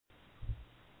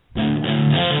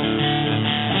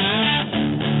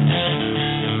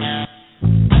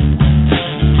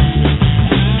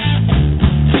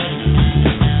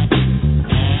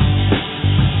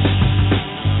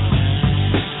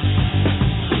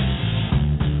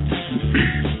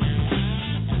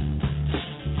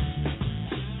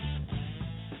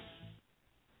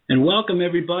welcome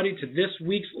everybody to this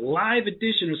week's live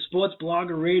edition of Sports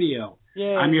Blaggah Radio.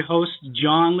 Yay. I'm your host,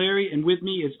 John Leary, and with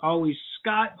me is always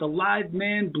Scott, the live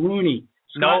man, Bluni.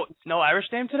 Scott, no Irish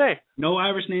name today? No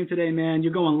Irish name today, man.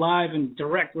 You're going live and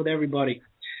direct with everybody.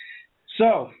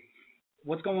 So,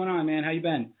 what's going on, man? How you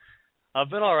been?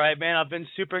 I've been all right, man. I've been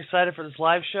super excited for this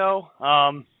live show.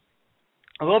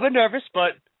 A little bit nervous,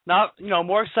 but not,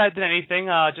 more excited than anything.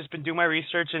 Just been doing my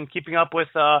research and keeping up with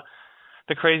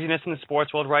the craziness in the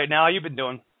sports world right now. How you been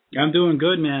doing? I'm doing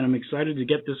good, man. I'm excited to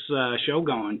get this show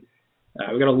going.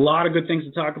 We've got a lot of good things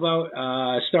to talk about,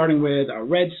 starting with our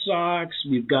Red Sox.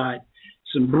 We've got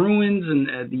some Bruins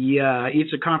and the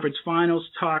Eastern Conference Finals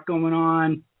talk going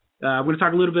on. We're going to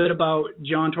talk a little bit about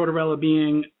John Tortorella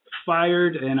being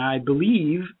fired, and I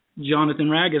believe Jonathan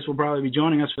Papelbon will probably be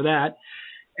joining us for that.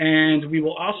 And we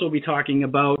will also be talking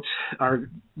about our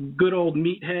good old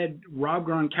meathead Rob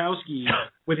Gronkowski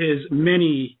with his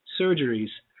many surgeries.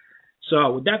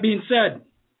 So with that being said,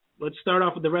 let's start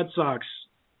off with the Red Sox.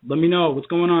 Let me know what's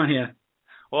going on here.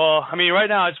 Well, right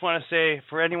now I just want to say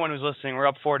for anyone who's listening, we're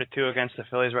up 4-2 against the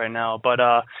Phillies right now. But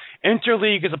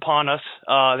Interleague is upon us.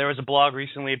 There was a blog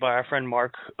recently by our friend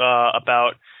Mark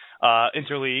about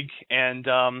Interleague, and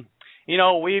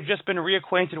we've just been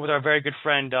reacquainted with our very good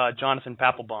friend Jonathan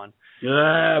Papelbon.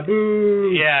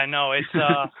 Boo! Yeah, no, it's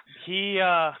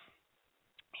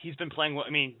he's been playing.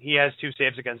 He has 2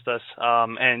 saves against us,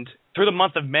 and through the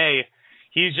month of May,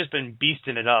 he's just been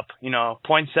beasting it up.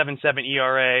 .77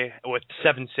 ERA with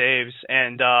 7 saves,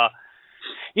 and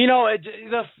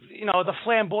the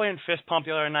flamboyant fist pump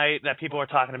the other night that people were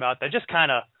talking about, that just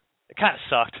kind of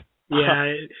sucked.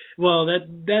 Yeah, well,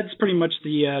 that's pretty much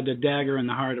the dagger in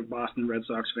the heart of Boston Red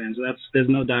Sox fans. There's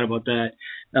no doubt about that.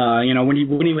 When he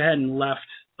hadn't left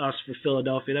us for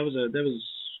Philadelphia,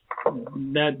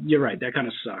 you're right, that kind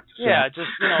of sucked. So. Yeah, just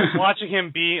watching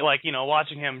him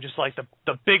watching him just like the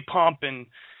big pump, and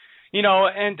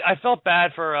and I felt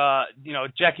bad for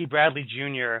Jackie Bradley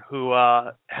Jr., who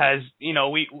has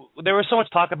there was so much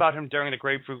talk about him during the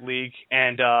Grapefruit League,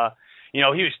 and he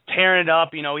was tearing it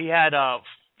up. He had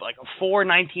like a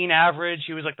 .419 average.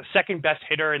 He was like the second best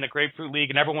hitter in the Grapefruit League,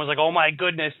 and everyone was like, "Oh my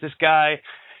goodness, this guy,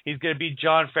 he's gonna be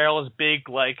John Farrell's big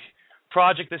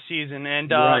project this season." And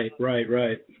right.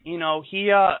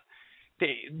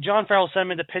 John Farrell sent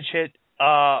him in the pitch hit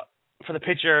for the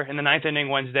pitcher in the 9th inning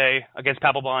Wednesday against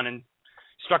Papelbon and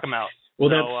struck him out. Well,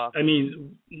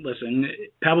 listen,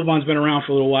 Papelbon's been around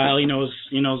for a little while. He knows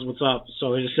what's up.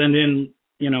 So to send in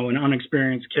an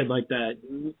unexperienced kid like that,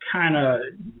 kind of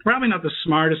probably not the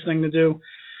smartest thing to do,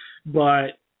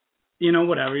 but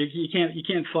whatever. You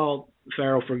can't fault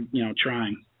Farrell for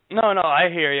trying. No, I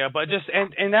hear you, but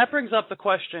and that brings up the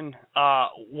question: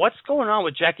 what's going on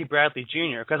with Jackie Bradley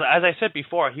Jr.? Because as I said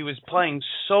before, he was playing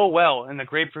so well in the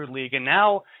Grapefruit League, and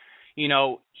now,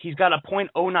 he's got a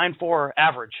 .094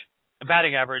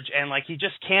 batting average, and he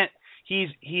just can't.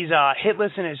 He's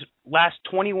hitless in his last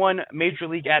 21 major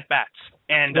league at bats,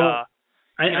 and I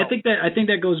think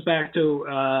that goes back to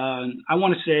I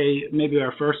want to say maybe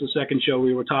our first or second show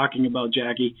we were talking about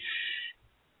Jackie.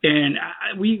 And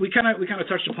we kind of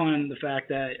touched upon the fact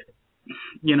that,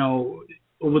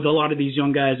 with a lot of these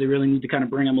young guys, they really need to kind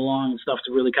of bring them along and stuff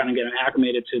to really kind of get them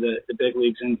acclimated to the big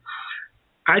leagues. And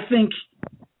I think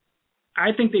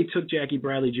they took Jackie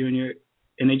Bradley Jr.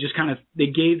 and they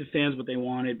gave the fans what they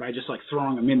wanted by just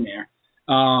throwing him in there.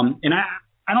 And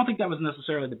I don't think that was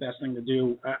necessarily the best thing to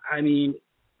do.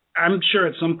 I'm sure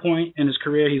at some point in his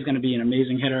career he's going to be an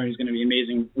amazing hitter. He's going to be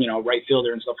amazing, right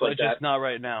fielder and stuff like that. Just not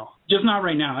right now. Just not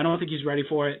right now. I don't think he's ready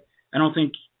for it. I don't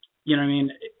think, Keep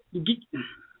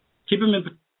him in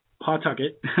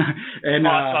Pawtucket. And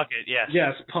Pawtucket, yes.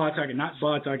 Yes, Pawtucket, not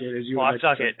Pawtucket as you would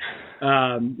Pawtucket.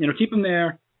 Like to say. Keep him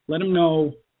there. Let him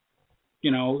know,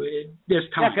 there's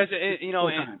time. Yeah, because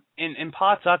in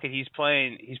Pawtucket he's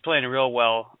playing real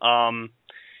well.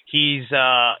 He's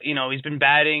been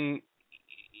batting.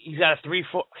 He's got a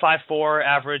 .354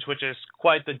 average, which is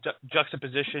quite the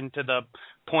juxtaposition to the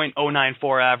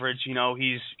 .094 average.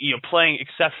 He's playing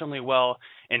exceptionally well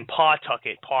in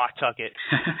Pawtucket.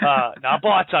 Not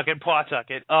Pawtucket.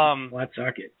 Pawtucket.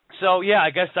 So yeah,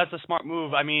 I guess that's a smart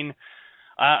move.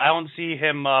 I don't see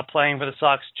him playing for the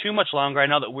Sox too much longer. I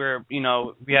know that we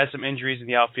had some injuries in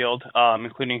the outfield,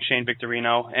 including Shane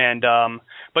Victorino, and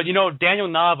but Daniel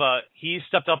Nava, he's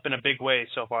stepped up in a big way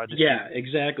so far this year. Yeah,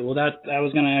 exactly. Well, I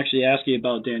was going to actually ask you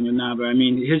about Daniel Nava. I'm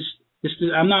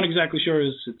not exactly sure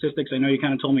his statistics. I know you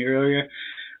kind of told me earlier,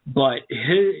 but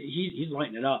he's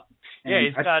lighting it up. And yeah,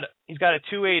 he's got a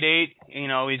 .288.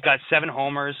 He's got 7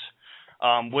 homers,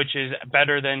 which is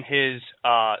better than his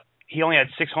he only had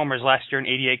 6 homers last year in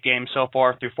 88 games so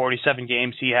far. Through 47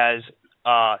 games, he has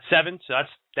 7, so that's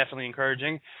definitely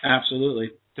encouraging.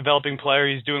 Absolutely. Developing player,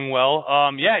 he's doing well.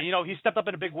 He stepped up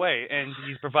in a big way, and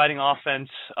he's providing offense.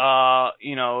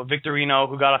 Victorino,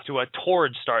 who got off to a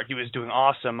torrid start, he was doing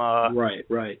awesome.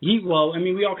 Right. We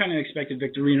all kind of expected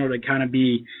Victorino to kind of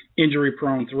be injury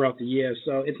prone throughout the year,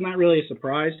 so it's not really a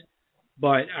surprise.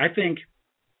 But I think,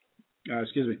 I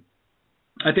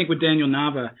think with Daniel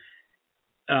Nava,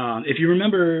 if you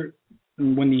remember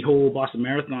when the whole Boston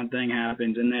Marathon thing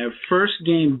happened, and their first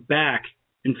game back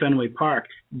in Fenway Park,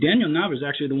 Daniel Nava is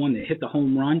actually the one that hit the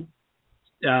home run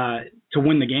to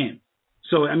win the game.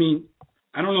 So, I mean,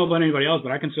 I don't know about anybody else,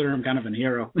 but I consider him kind of a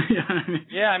hero.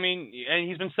 Yeah, and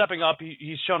he's been stepping up.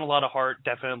 He's shown a lot of heart,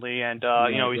 definitely, and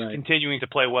he's continuing to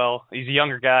play well. He's a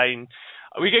younger guy, and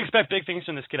we can expect big things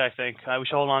from this kid, I think. We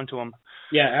should hold on to him.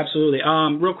 Yeah, absolutely.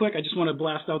 Real quick, I just want to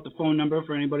blast out the phone number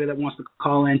for anybody that wants to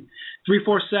call in.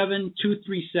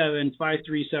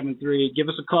 347-237-5373. Give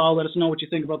us a call. Let us know what you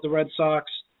think about the Red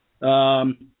Sox.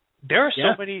 There are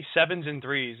so many 7s and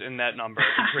 3s in that number.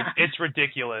 It's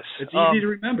ridiculous. It's easy to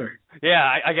remember.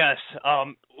 Yeah, I guess.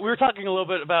 We were talking a little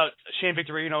bit about Shane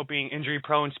Victorino being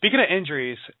injury-prone. Speaking of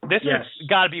injuries, this has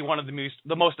got to be one of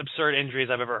the most absurd injuries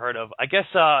I've ever heard of. I guess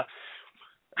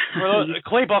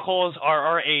Clay Buchholz,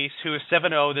 our ace, who is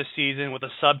 7-0 this season with a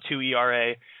sub-2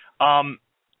 ERA,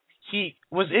 he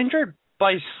was injured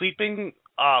by sleeping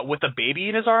with a baby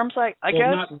in his arms, I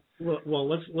guess. Let's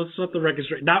let the record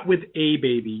straight. Not with a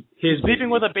baby. Sleeping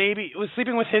with a baby. Was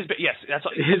sleeping with his baby. Yes, that's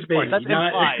his baby. That's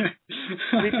implied.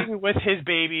 Sleeping with his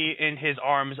baby in his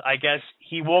arms. I guess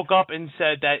he woke up and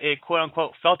said that it quote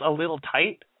unquote felt a little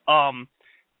tight.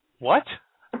 What?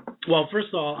 Well,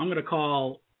 first of all, I'm going to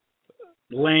call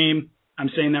lame. I'm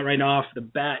saying that right off the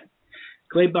bat.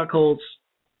 Clay Buchholz.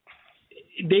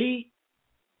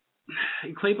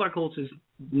 Clay Buchholz is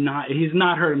not. He's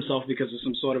not hurt himself because of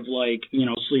some sort of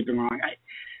sleeping wrong.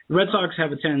 The Red Sox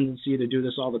have a tendency to do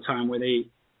this all the time, where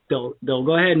they'll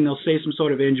go ahead and they'll say some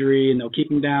sort of injury and they'll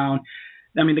keep him down.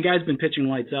 I mean, the guy's been pitching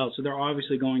lights out, so they're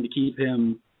obviously going to keep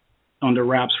him under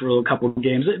wraps for a couple of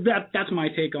games. That's my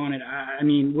take on it. I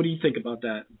mean, what do you think about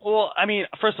that? Well, I mean,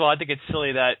 first of all, I think it's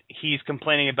silly that he's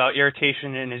complaining about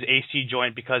irritation in his AC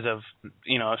joint because of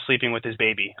sleeping with his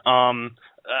baby.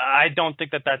 I don't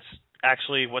think that that's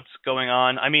actually what's going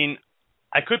on. I mean,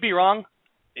 I could be wrong.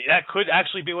 That could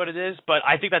actually be what it is, but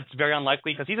I think that's very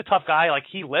unlikely because he's a tough guy. Like,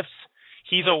 he lifts,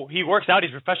 he works out,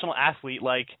 he's a professional athlete.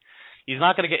 Like, he's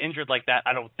not going to get injured like that,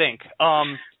 I don't think.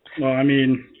 Well, I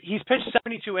mean, he's pitched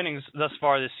 72 innings thus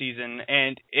far this season,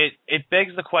 and it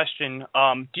begs the question: do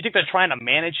you think they're trying to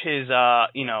manage his,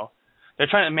 they're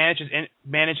trying to manage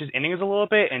his innings a little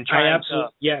bit and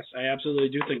Yes, I absolutely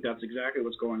do think that's exactly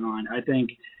what's going on. I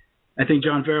think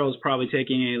John Farrell is probably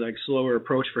taking a slower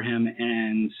approach for him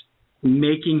and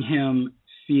making him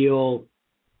feel,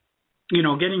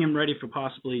 getting him ready for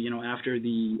possibly, after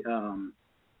the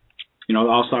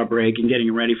All-Star break, and getting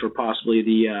him ready for possibly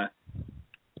the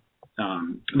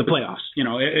playoffs,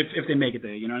 if they make it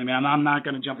there, you know what I mean? I'm not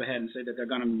going to jump ahead and say that they're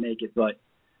going to make it, but,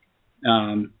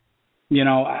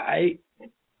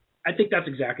 I think that's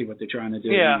exactly what they're trying to do.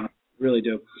 Yeah. I really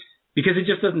do. Because it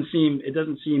doesn't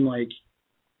seem like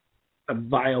a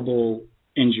viable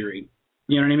injury.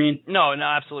 You know what I mean? No,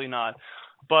 absolutely not.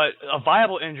 But a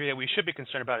viable injury that we should be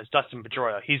concerned about is Dustin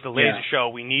Pedroia. He's the laser show.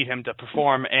 We need him to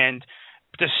perform. And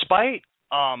despite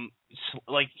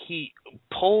he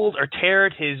pulled or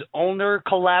teared his ulnar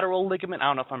collateral ligament. I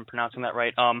don't know if I'm pronouncing that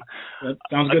right. That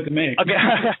sounds good to me.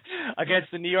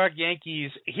 Against the New York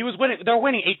Yankees, he was winning. They're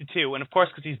winning 8-2, and of course,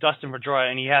 because he's Dustin Pedroia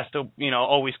and he has to,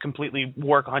 always completely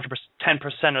work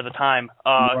 110% of the time.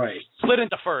 Right. Slid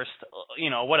into first,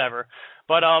 whatever.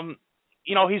 But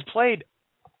he's played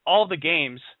all the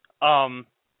games.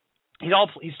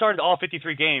 He started all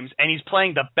 53 games, and he's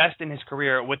playing the best in his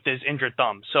career with his injured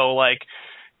thumb. So,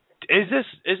 is this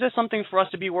something for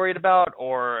us to be worried about,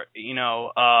 or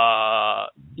I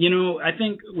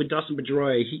think with Dustin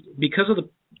Pedroia, because of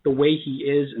the way he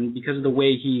is and because of the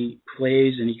way he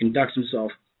plays and he conducts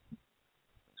himself,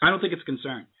 I don't think it's a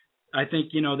concern. I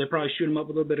think they probably shoot him up a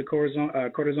little bit of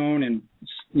cortisone, and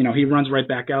he runs right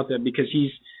back out there because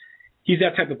he's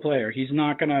that type of player. He's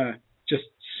not gonna just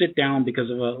sit down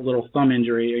because of a little thumb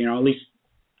injury. At least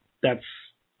that's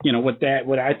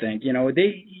what I think.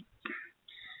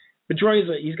 Pedroia's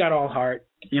he's got all heart,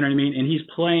 you know what I mean? And he's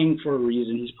playing for a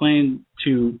reason. He's playing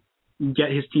to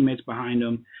get his teammates behind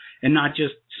him and not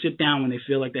just sit down when they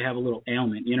feel like they have a little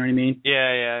ailment, you know what I mean?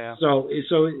 Yeah. So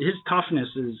his toughness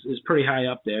is pretty high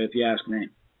up there, if you ask me.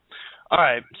 All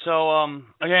right. So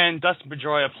again, Dustin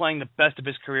Pedroia playing the best of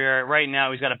his career. Right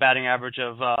now, he's got a batting average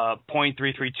of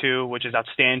 .332, which is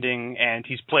outstanding, and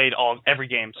he's played every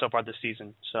game so far this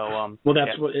season. So well,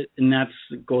 that's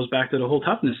goes back to the whole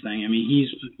toughness thing. I mean,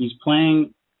 he's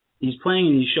playing,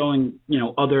 and he's showing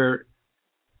other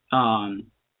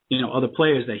other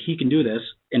players that he can do this,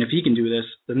 and if he can do this,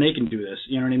 then they can do this.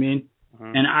 You know what I mean?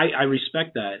 Mm-hmm. And I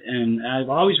respect that, and I've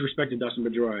always respected Dustin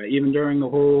Pedroia, even during the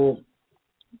whole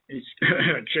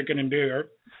chicken and beer.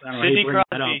 Sidney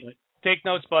Crosby, take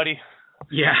notes, buddy.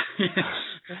 Yeah,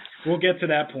 we'll get to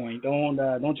that point.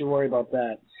 Don't you worry about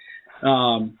that.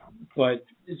 But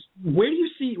where do you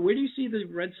see the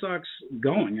Red Sox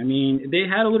going? I mean, they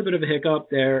had a little bit of a hiccup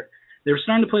there. They were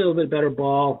starting to play a little bit better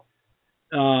ball.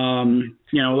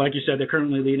 Like you said, they're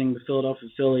currently leading the Philadelphia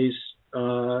Phillies.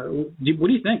 What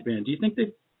do you think, man? Do you think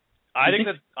they? I think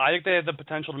they have the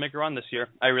potential to make a run this year.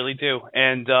 I really do,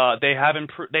 and they have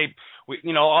improved.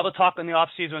 All the talk in the off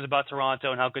season was about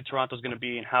Toronto and how good Toronto's going to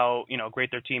be and how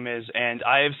great their team is, and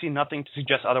I have seen nothing to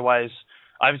suggest otherwise.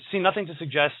 I've seen nothing to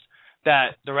suggest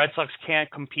that the Red Sox can't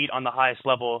compete on the highest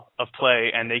level of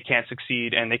play and they can't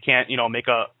succeed and they can't make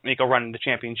a run in the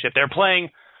championship. They're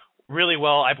playing really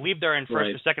well. I believe they're in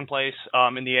first or second place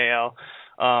in the AL.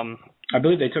 I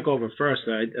believe they took over first.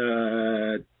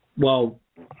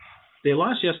 They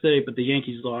lost yesterday, but the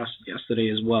Yankees lost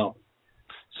yesterday as well.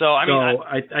 So I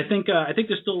think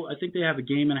they have a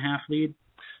game and a half lead.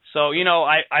 So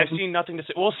I've seen nothing to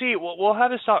say. We'll see. We'll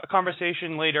have this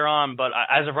conversation later on, but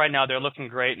as of right now, they're looking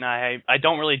great, and I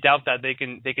don't really doubt that they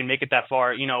can make it that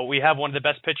far. We have one of the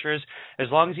best pitchers.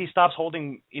 As long as he stops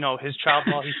holding his child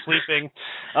while he's sleeping,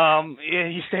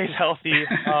 he stays healthy.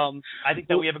 I think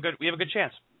that we have a good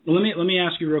chance. Let me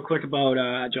ask you real quick about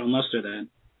John Lester then.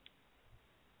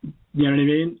 You know what I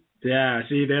mean? Yeah.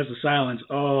 See, there's the silence.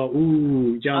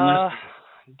 John Lester.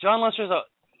 John Lester's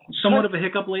somewhat of a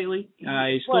hiccup lately.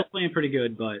 He's still playing pretty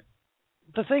good, but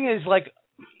the thing is,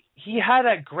 he had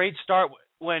that great start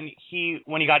when he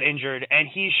got injured, and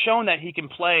he's shown that he can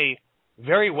play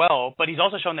very well, but he's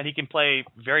also shown that he can play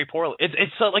very poorly.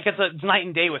 It's night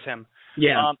and day with him.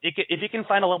 Yeah. If he can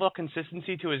find a level of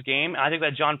consistency to his game, I think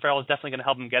that John Farrell is definitely going to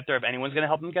help him get there. If anyone's going to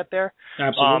help him get there,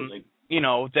 absolutely.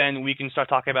 Then we can start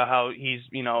talking about how he's,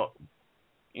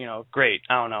 great.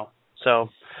 I don't know. So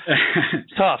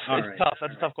it's tough. Tough.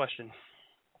 That's a tough question.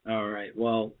 All right.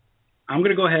 Well, I'm going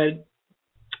to go ahead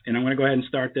and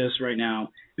start this right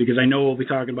now because I know we'll be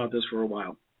talking about this for a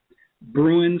while.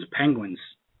 Bruins, Penguins.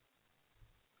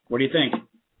 What do you think?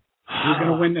 Who's going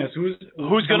to win this? Who's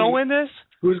going to win this?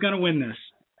 Who's going to win this?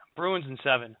 Bruins in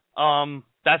 7.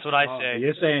 That's what I say.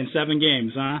 You're saying 7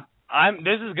 games, huh?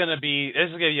 This is gonna be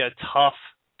a tough.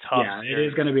 Yeah, series. It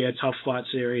is going to be a tough fought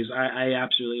series. I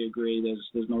absolutely agree.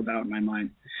 There's no doubt in my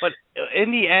mind. But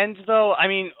in the end, though, I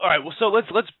mean, all right. Well, so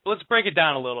let's break it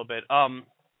down a little bit.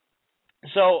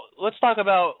 So let's talk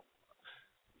about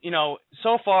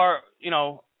so far in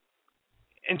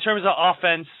terms of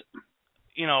offense,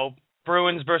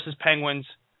 Bruins versus Penguins.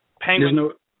 There's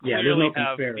no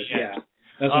comparison. Yeah.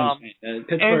 That's what I'm saying.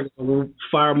 Pittsburgh is a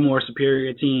far more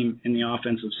superior team in the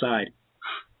offensive side.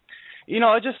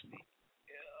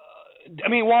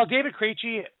 While David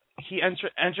Krejci, he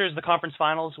enters the conference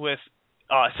finals with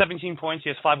 17 points, he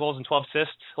has 5 goals and 12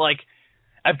 assists.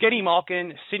 Evgeny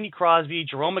Malkin, Sidney Crosby,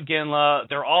 Jerome McGinley,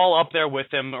 they're all up there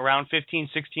with him, around 15,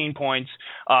 16 points.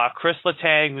 Chris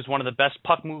Letang, who's one of the best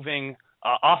puck-moving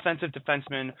offensive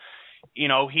defensemen.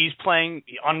 He's playing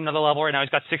on another level right now.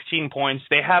 He's got 16 points.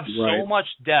 They have so much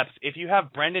depth. If you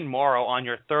have Brendan Morrow on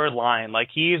your third line,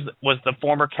 he was the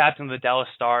former captain of the Dallas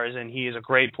Stars, and he is a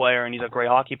great player, and he's a great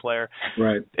hockey player.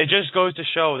 Right. It just goes to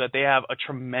show that they have a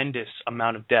tremendous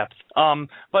amount of depth.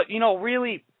 But,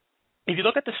 really, if you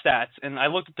look at the stats, and I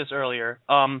looked at this earlier,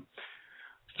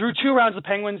 through 2 rounds, the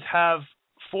Penguins have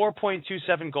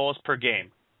 4.27 goals per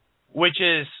game, which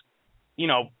is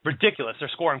ridiculous. They're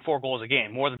scoring 4 goals a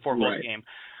game, more than 4 goals a game.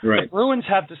 Right. The Bruins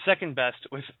have the second best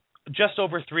with just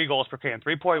over 3 goals per game,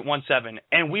 3.17,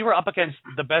 and we were up against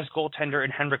the best goaltender in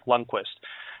Henrik Lundqvist.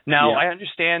 Now, I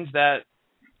understand that,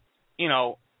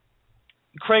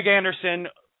 Craig Anderson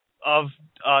of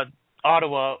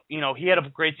Ottawa, he had a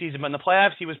great season, but in the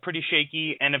playoffs he was pretty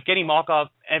shaky, and Evgeny Nabokov,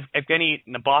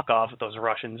 those are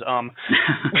Russians,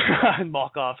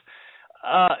 Malkov,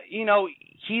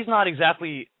 he's not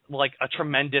exactly a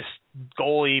tremendous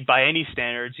goalie by any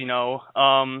standards, It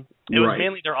was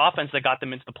mainly their offense that got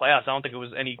them into the playoffs. I don't think it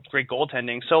was any great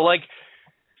goaltending. So,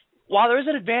 while there is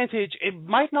an advantage, it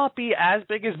might not be as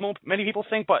big as many people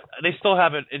think, but they still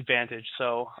have an advantage.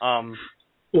 So,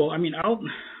 well, I mean, I'll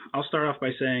start off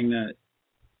by saying that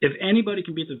if anybody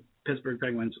can beat Pittsburgh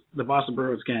Penguins, the Boston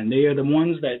Bruins can. They are the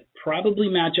ones that probably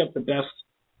match up the best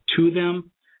to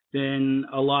them than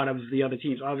a lot of the other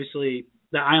teams. Obviously,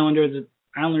 the Islanders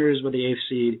were the eighth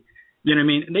seed. You know what I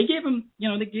mean? They gave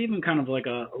them kind of like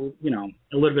a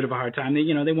little bit of a hard time.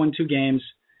 They won 2 games.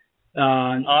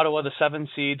 Ottawa, the 7th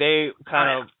seed, they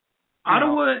kind of.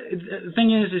 Ottawa, the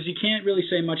thing is you can't really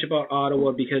say much about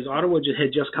Ottawa because Ottawa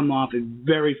had just come off a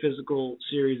very physical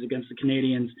series against the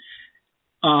Canadiens.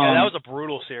 That was a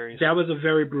brutal series. That was a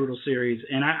very brutal series.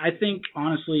 And I think,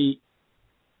 honestly,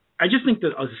 I just think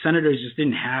that the Senators just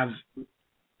didn't have,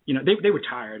 they were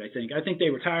tired, I think. I think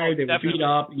they were tired. They were beat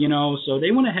up, so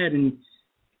they went ahead and,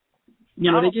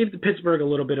 they gave the Pittsburgh a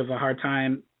little bit of a hard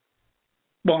time.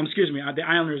 Well, excuse me, the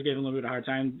Islanders gave them a little bit of a hard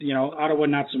time. Ottawa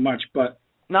not so much, but.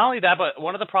 Not only that, but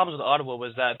one of the problems with Ottawa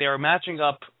was that they were matching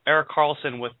up Erik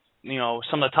Karlsson with,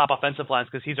 some of the top offensive lines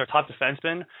because he's our top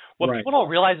defenseman. What people don't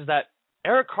realize is that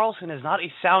Erik Karlsson is not a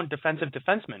sound defensive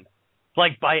defenseman,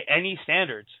 like by any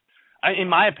standards, in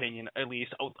my opinion, at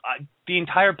least. The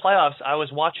entire playoffs, I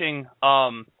was watching,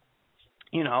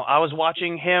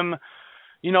 him,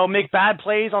 make bad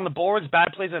plays on the boards,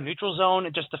 bad plays in the neutral zone,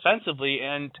 just defensively,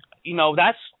 and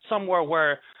that's somewhere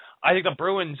where I think the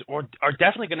Bruins are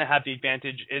definitely going to have the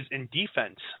advantage is in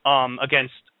defense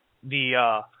against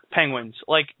the Penguins.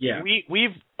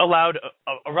 We've allowed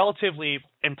a relatively,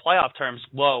 in playoff terms,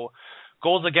 low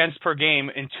goals against per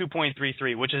game in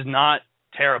 2.33, which is not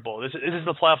terrible. This is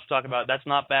the playoffs we're talking about. That's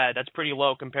not bad. That's pretty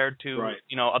low compared to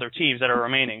other teams that are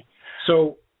remaining.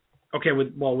 So, okay,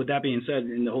 with that being said,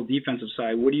 in the whole defensive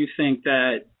side, what do you think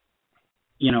that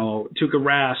Tuukka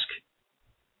Rask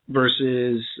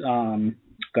versus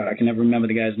God, I can never remember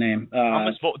the guy's name.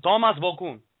 Thomas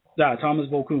Vokoun. Yeah, Thomas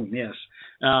Vokoun, yes.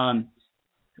 How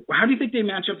do you think they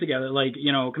match up together?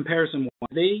 Comparison.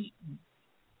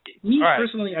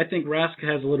 Personally, I think Rask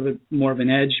has a little bit more of an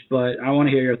edge, but I want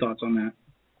to hear your thoughts on that.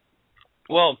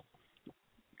 Well,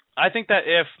 I think that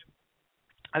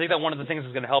one of the things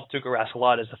that's going to help Tuukka Rask a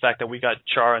lot is the fact that we got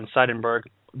Char and Seidenberg,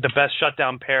 the best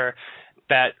shutdown pair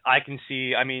that I can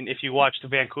see. I mean, if you watched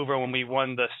Vancouver when we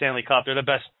won the Stanley Cup, they're the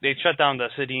best. They shut down the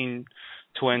Sedin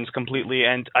twins completely,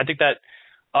 and I think that,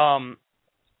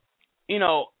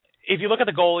 if you look at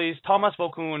the goalies, Thomas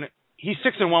Vokoun, he's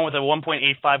 6-1 with a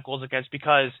 1.85 goals against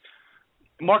because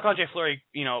Marc-Andre Fleury,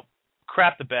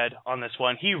 crapped the bed on this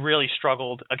one. He really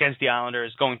struggled against the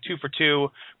Islanders, going 2 for 2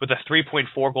 with a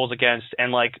 3.4 goals against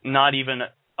and not even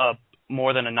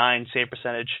more than a 90% save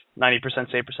percentage.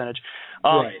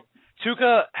 Right.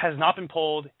 Tuukka has not been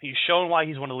pulled. He's shown why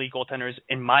he's one of the league goaltenders,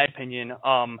 in my opinion.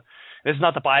 This is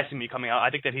not the bias in me coming out.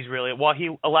 I think that he's really, while he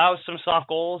allows some soft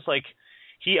goals,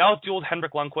 he outdueled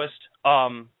Henrik Lundqvist.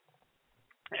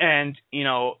 And,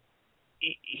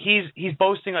 he's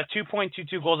boasting a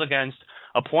 2.22 goals against,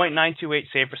 a .928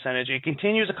 save percentage. He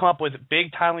continues to come up with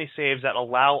big, timely saves that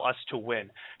allow us to win.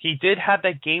 He did have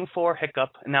that Game 4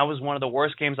 hiccup, and that was one of the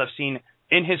worst games I've seen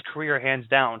in his career, hands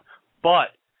down.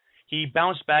 But he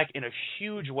bounced back in a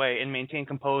huge way and maintained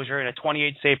composure in a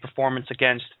 28-save performance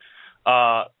against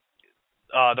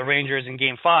the Rangers in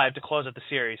Game 5 to close out the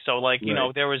series. So,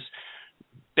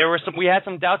 there were we had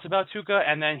some doubts about Tuukka,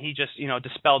 and then he just,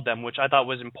 dispelled them, which I thought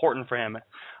was important for him.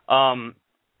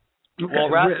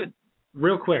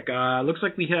 Real quick, looks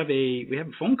like we have a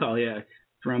phone call here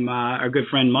from our good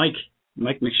friend Mike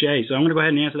McShay. So I'm going to go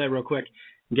ahead and answer that real quick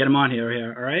and get him on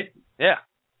here. All right? Yeah.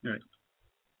 All right.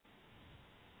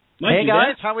 Mike, hey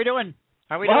guys, how we doing?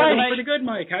 Pretty good,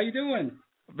 Mike. How you doing?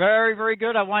 Very, very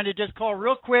good. I wanted to just call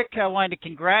real quick. I wanted to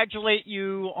congratulate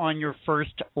you on your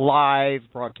first live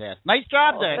broadcast. Nice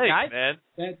job there, guys. Man.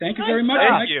 Thank you very much.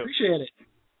 Thank you. Appreciate it.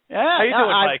 Yeah. How you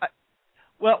doing, Mike?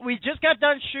 Well, we just got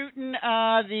done shooting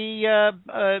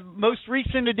the most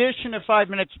recent edition of 5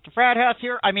 Minutes at the Frat House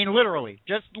here. I mean, literally,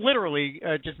 just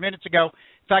minutes ago.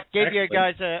 In fact, gave you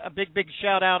guys a big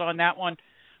shout out on that one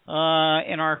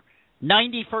in our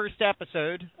 91st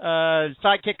episode.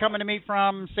 Sidekick coming to me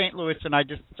from St. Louis, and I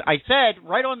said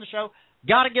right on the show,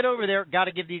 got to get over there, got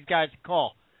to give these guys a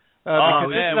call. Man,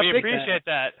 we appreciate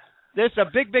that. This is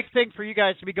a big thing for you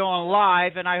guys to be going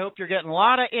live, and I hope you're getting a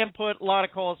lot of input, a lot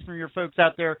of calls from your folks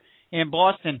out there in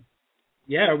Boston.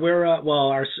 Yeah, we're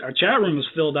our chat room is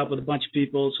filled up with a bunch of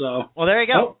people. So there you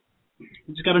go. We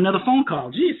just got another phone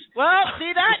call. Jeez. Well,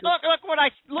 see that?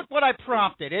 Look what I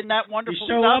prompted. Isn't that wonderful?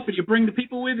 You show up and you bring the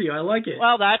people with you. I like it.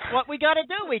 Well, that's what we got to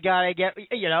do. We got to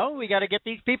get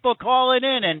these people calling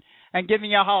in and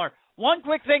giving you a holler. One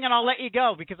quick thing, and I'll let you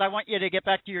go because I want you to get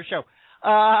back to your show.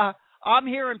 I'm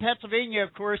here in Pennsylvania,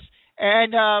 of course,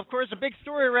 and of course, a big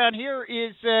story around here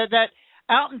is that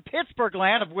out in Pittsburgh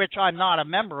land, of which I'm not a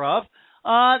member of,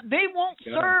 they won't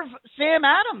serve Sam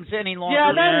Adams any longer.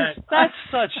 Yeah, that's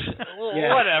such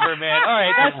whatever, man.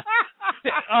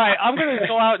 All right, I'm gonna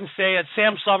go out and say that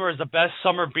Sam Summer is the best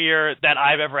summer beer that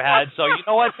I've ever had. So you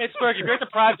know what, Pittsburgh, if you're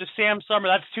deprived of Sam Summer,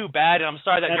 that's too bad, and I'm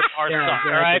sorry that your car sucks.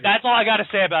 All right, that's all I got to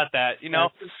say about that. You know,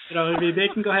 they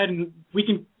can go ahead and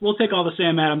we'll take all the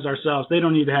Sam Adams ourselves. They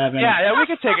don't need to have any. Yeah, we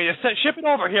can take it. Just ship it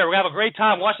over here. We're gonna have a great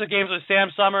time. Watch the games with Sam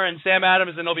Summer and Sam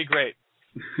Adams, and it'll be great.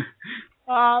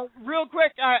 Real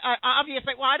quick,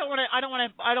 obviously, well, I don't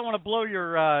want to blow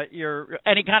your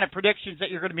any kind of predictions that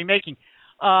you're going to be making,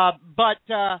 but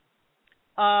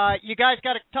you guys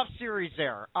got a tough series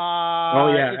there.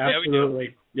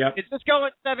 Absolutely. Yep. Is this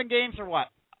going 7 games or what?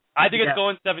 I think it's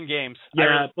going 7 games.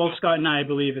 Yeah, both Scott and I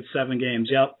believe it's 7 games.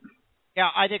 Yep. Yeah,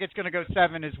 I think it's going to go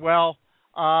 7 as well.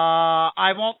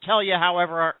 I won't tell you,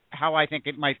 however, how I think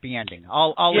it might be ending.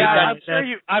 I'll leave that.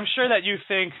 I'm sure that you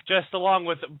think along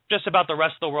with just about the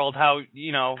rest of the world how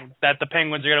that the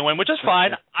Penguins are going to win, which is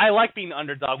fine. I like being the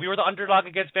underdog. We were the underdog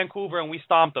against Vancouver and we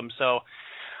stomped them, so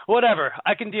whatever.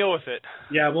 I can deal with it.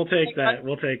 Yeah, we'll take that.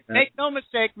 Make no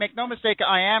mistake.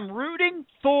 I am rooting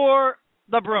for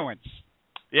the Bruins.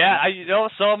 Yeah,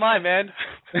 so am I, man.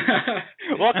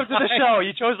 Welcome to the show.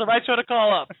 You chose the right show to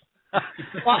call up.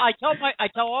 Well, I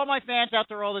tell all my fans out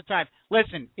there all the time,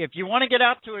 listen, if you want to get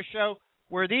out to a show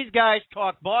where these guys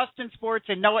talk Boston sports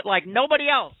and know it like nobody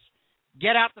else,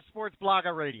 get out to Sports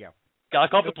Blaggah Radio. Gotta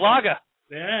call it the Blaggah.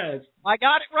 Yeah. I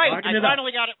got it right. I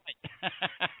finally got it right.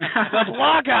 The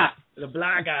Blaggah. The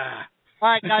Blaggah. All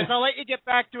right, guys, I'll let you get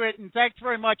back to it, and thanks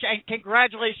very much, and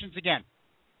congratulations again.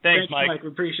 Thanks, Mike. We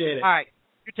appreciate it. All right.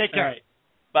 You take care. All right.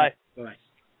 Bye. Bye.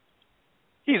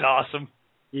 He's awesome.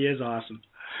 He is awesome.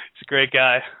 He's a great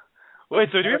guy. Wait,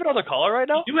 so do we have another caller right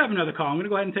now? We do have another call. I'm going to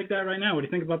go ahead and take that right now. What do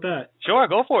you think about that? Sure,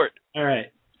 go for it. All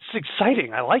right. It's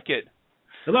exciting. I like it.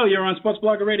 Hello, you're on Sports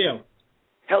Blaggah Radio.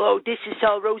 Hello, this is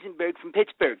Sal Rosenberg from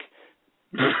Pittsburgh.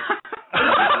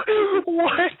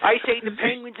 What? I say the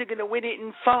Penguins are going to win it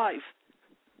in 5.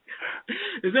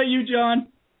 Is that you, John?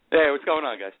 Hey, what's going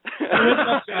on, guys? What's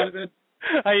up, Jonathan?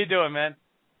 How you doing, man?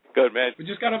 Good, man. We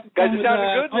just got off the guys, phone it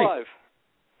sounded good Mike. live.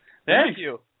 Thank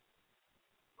you.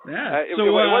 Yeah. It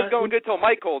was going good till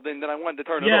Mike called in, then I wanted to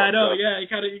turn it off. Yeah, I know. So. Yeah, you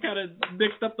kind of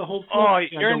mixed up the whole flow. Oh,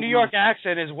 your New York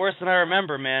accent is worse than I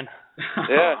remember, man.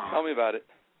 Yeah, tell me about it.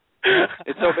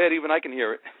 It's so bad even I can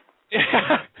hear it.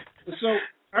 So,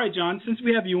 all right, John, since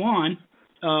we have you on,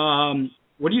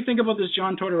 what do you think about this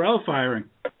John Tortorella firing?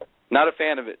 Not a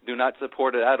fan of it. Do not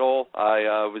support it at all.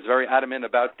 I was very adamant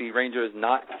about the Rangers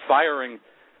not firing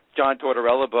John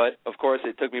Tortorella, but, of course,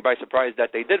 it took me by surprise that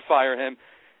they did fire him.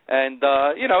 And,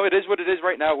 it is what it is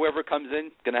right now. Whoever comes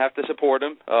in, going to have to support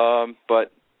him.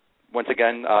 But, once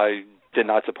again, I did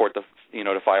not support the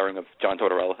firing of John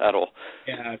Tortorella at all.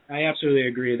 Yeah, I absolutely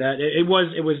agree that it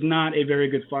was not a very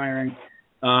good firing.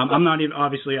 I'm not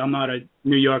a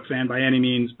New York fan by any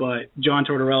means, but John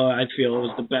Tortorella, I feel,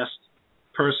 was the best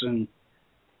person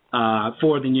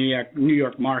for the New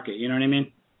York market. You know what I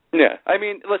mean? Yeah. I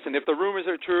mean, listen, if the rumors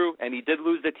are true and he did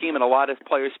lose the team and a lot of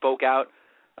players spoke out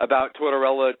about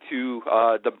Tortorella to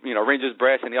the Rangers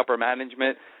brass and the upper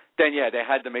management, then, yeah, they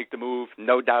had to make the move,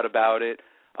 no doubt about it.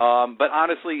 But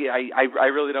honestly, I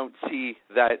really don't see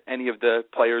that any of the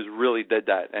players really did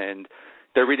that. And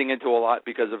they're reading into a lot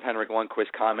because of Henrik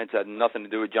Lundqvist's comments that had nothing to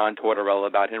do with John Tortorella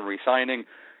about him re-signing.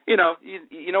 You know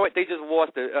what? They just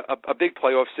lost a big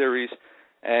playoff series.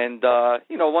 And,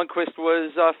 Lundqvist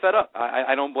was fed up.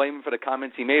 I don't blame him for the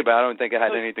comments he made, but I don't think it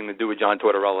had anything to do with John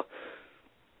Tortorella.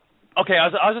 Okay, I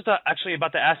was just actually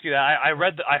about to ask you that. I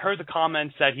heard the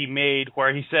comments that he made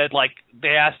where he said, like,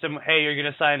 they asked him, hey, you're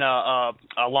going to sign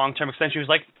a long-term extension. He was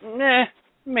like, nah,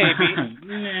 maybe.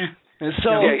 Nah.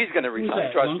 So yeah, he's going to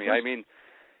resign, trust me. I mean,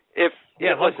 he's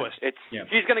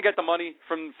going to get the money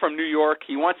from New York.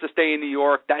 He wants to stay in New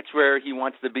York. That's where he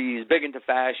wants to be. He's big into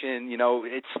fashion.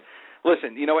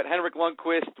 Listen, you know what, Henrik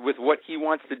Lundqvist, with what he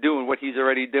wants to do and what he's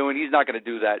already doing, he's not going to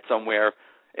do that somewhere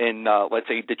in, let's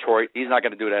say, Detroit. He's not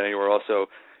going to do that anywhere else. So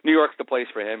New York's the place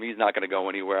for him. He's not going to go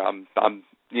anywhere.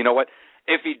 You know what?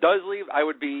 If he does leave, I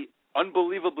would be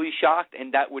unbelievably shocked,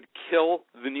 and that would kill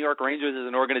the New York Rangers as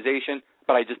an organization,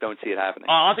 but I just don't see it happening.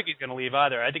 I don't think he's going to leave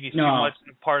either. I think he's too much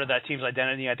part of that team's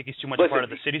identity. I think he's too much part of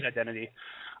the city's identity.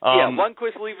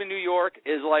 Lundqvist leaving New York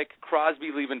is like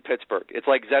Crosby leaving Pittsburgh. It's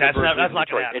like Zetterberg leaving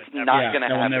Detroit. It's not going to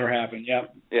happen. That will never happen.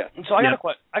 Yeah. So I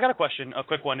got a question, a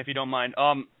quick one, if you don't mind.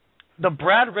 The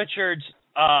Brad Richards,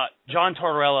 John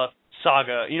Tortorella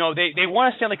saga. They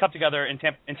won a Stanley Cup together in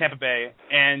Tampa Bay,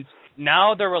 and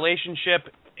now their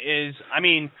relationship is. I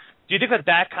mean, do you think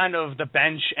that kind of the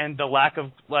bench and the lack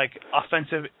of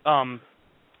offensive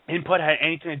input had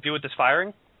anything to do with this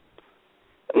firing?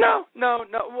 No.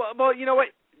 Well, you know what?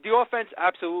 The offense,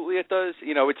 absolutely it does.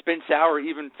 You know, it's been sour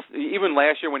even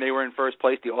last year when they were in first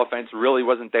place. The offense really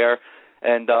wasn't there.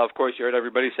 And, of course, you heard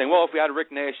everybody saying, well, if we had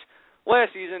Rick Nash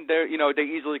last season, they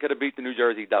easily could have beat the New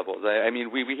Jersey Devils. I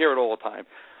mean, we hear it all the time.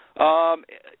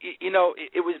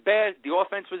 It was bad. The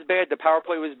offense was bad. The power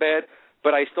play was bad.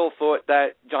 But I still thought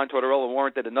that John Tortorella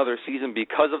warranted another season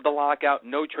because of the lockout.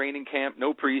 No training camp,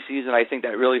 no preseason. I think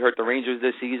that really hurt the Rangers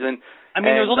this season. I mean,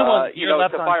 there was only 1 year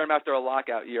left to fire him after a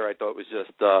lockout year, I thought was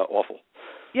just awful.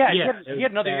 Yeah, he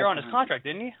had another year on his contract,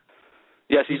 didn't he?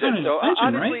 Yes, he did. So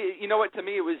honestly, right? You know what? To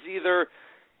me, it was either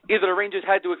the Rangers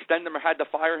had to extend him or had to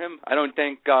fire him. I don't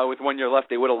think with 1 year left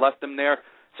they would have left him there.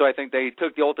 So I think they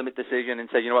took the ultimate decision and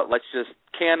said, you know what, let's just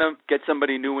can him, get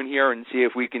somebody new in here, and see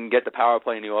if we can get the power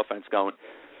play and the offense going.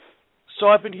 So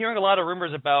I've been hearing a lot of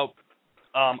rumors about,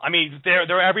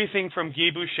 they're everything from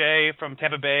Guy Boucher from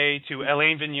Tampa Bay to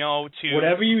Alain Vigneault to...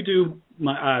 Whatever you do,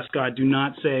 Scott, do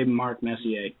not say Mark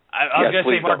Messier. I was going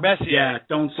to say Mark Messier. Yeah,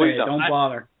 don't say it. Don't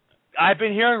bother. I've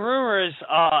been hearing rumors,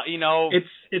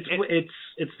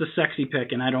 It's the sexy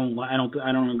pick, and I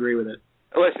don't agree with it.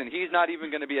 Listen, he's not even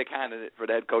going to be a candidate for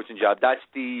the head coaching job. That's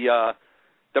the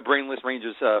brainless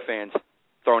Rangers fans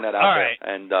throwing that out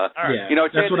there. And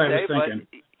it's that's what I was thinking.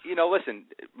 But, listen,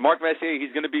 Mark Messier,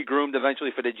 he's going to be groomed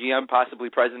eventually for the GM, possibly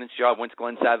president's job. Once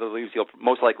Glenn Sadler leaves, he'll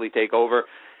most likely take over.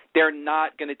 They're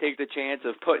not going to take the chance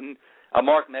of putting a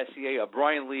Mark Messier, a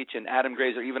Brian Leach, and Adam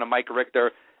Grazer, even a Mike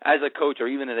Richter as a coach or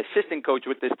even an assistant coach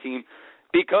with this team,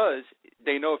 because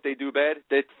they know if they do bad,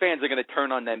 the fans are going to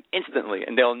turn on them instantly,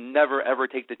 and they'll never, ever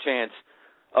take the chance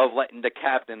of letting the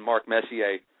captain, Mark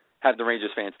Messier, have the Rangers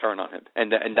fans turn on him.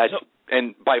 And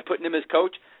by putting him as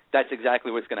coach, that's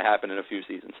exactly what's going to happen in a few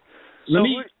seasons. So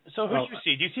who do you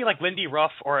see? Do you see like Lindy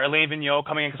Ruff or Alain Vigneault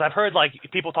coming in? Because I've heard like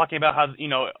people talking about how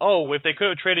if they could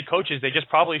have traded coaches, they just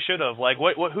probably should have. Like,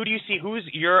 who do you see? Who's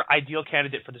your ideal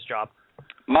candidate for this job?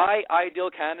 My ideal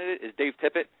candidate is Dave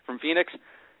Tippett from Phoenix.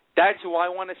 That's who I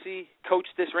want to see coach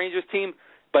this Rangers team.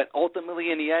 But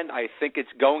ultimately, in the end, I think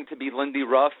it's going to be Lindy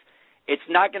Ruff. It's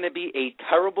not going to be a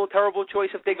terrible, terrible choice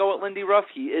if they go at Lindy Ruff.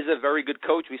 He is a very good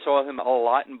coach. We saw him a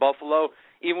lot in Buffalo.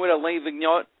 Even with Alain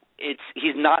Vigneault,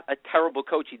 he's not a terrible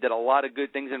coach. He did a lot of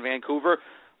good things in Vancouver.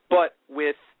 But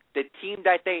with the team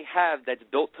that they have that's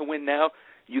built to win now,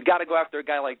 you got to go after a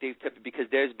guy like Dave Tippett, because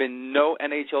there's been no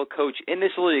NHL coach in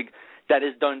this league that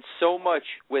has done so much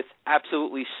with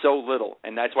absolutely so little.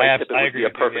 And that's why Tippett would be a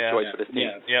perfect choice for this team.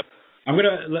 Yeah. Yep. I'm going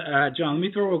to, John, let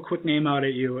me throw a quick name out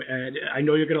at you. And I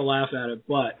know you're going to laugh at it,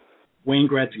 but Wayne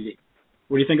Gretzky.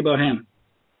 What do you think about him?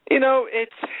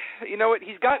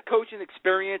 He's got coaching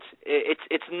experience.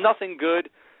 It's nothing good.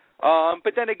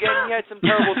 But then again, he had some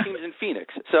terrible teams in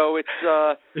Phoenix. So it's,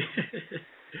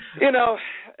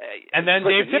 And then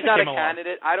Dave Tippett he's not a came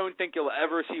candidate. I don't think you'll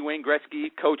ever see Wayne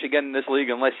Gretzky coach again in this league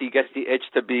unless he gets the itch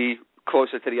to be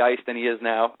closer to the ice than he is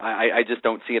now. I just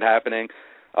don't see it happening.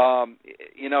 There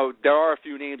are a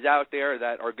few names out there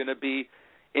that are going to be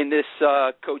in this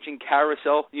coaching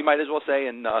carousel, you might as well say,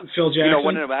 and Phil Jackson.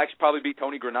 One of them actually probably be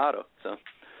Tony Granato. So,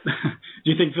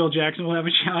 do you think Phil Jackson will have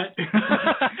a shot?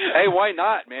 Hey, why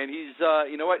not, man? He's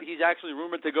he's actually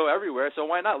rumored to go everywhere, so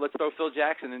why not? Let's throw Phil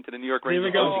Jackson into the New York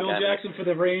Rangers. Here we go, Phil Jackson for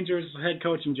the Rangers head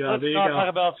coaching job. Let's not talk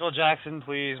about Phil Jackson,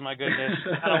 please. My goodness,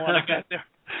 I don't want to get there.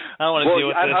 I don't want to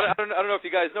deal with this. I don't know if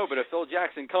you guys know, but if Phil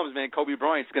Jackson comes, man, Kobe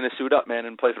Bryant's going to suit up, man,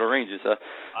 and play for the Rangers.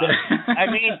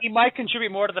 I mean, he might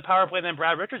contribute more to the power play than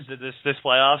Brad Richards did this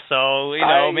playoff. So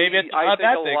maybe it's I not think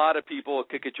that a big. lot of people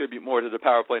could contribute more to the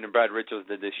power play than Brad Richards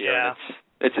did this year. Yeah.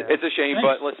 It's a shame,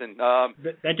 but listen,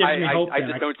 that gives me hope. I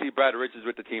just don't see Brad Richards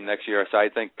with the team next year, so I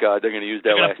think they're going to use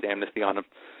their last amnesty on him.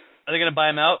 Are they going to buy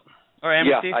him out or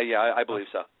amnesty? Yeah, I believe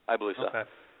so. Okay.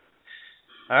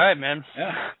 All right, man.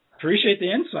 Yeah. Appreciate the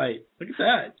insight. Look at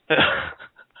that.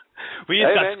 Hey,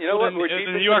 man, you know what? We're deep the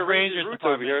into New York the Rangers roots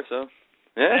over here, so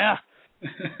yeah.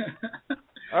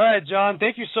 All right, John.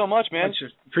 Thank you so much, man.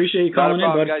 Appreciate you calling in,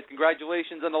 bud. Guys.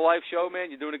 Congratulations on the live show,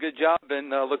 man. You're doing a good job, and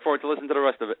look forward to listening to the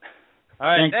rest of it. All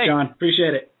right, thanks, John.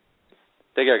 Appreciate it.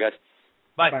 Take care, guys.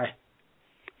 Bye.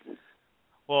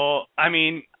 Well, I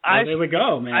mean, there we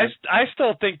go, man. I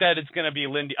still think that it's going to be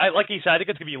Lindy. Like he said, I think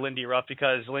it's going to be Lindy Ruff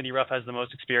because Lindy Ruff has the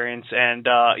most experience, and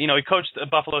he coached the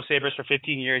Buffalo Sabres for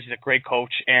 15 years. He's a great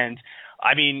coach, and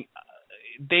I mean,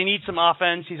 they need some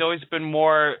offense. He's always been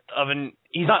more of an.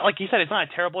 He's not, like he said, it's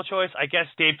not a terrible choice. I guess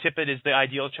Dave Tippett is the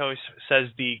ideal choice, says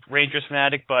the Rangers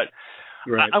fanatic, but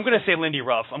right. I'm going to say Lindy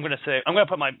Ruff. I'm going to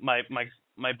put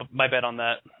my bet on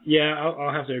that. Yeah,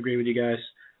 I'll have to agree with you guys.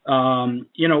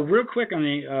 Real quick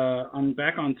on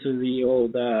back onto the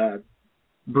old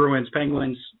Bruins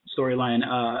Penguins storyline.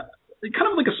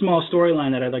 Kind of like a small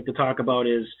storyline that I'd like to talk about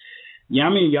is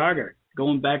Jaromir Jagr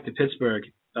going back to Pittsburgh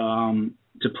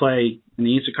to play in the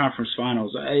Eastern Conference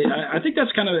Finals. I think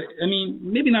that's kind of, I mean,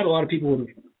 maybe not a lot of people would,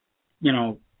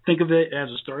 think of it as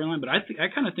a storyline, but I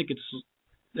kind of think it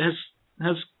has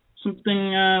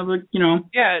something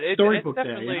storybook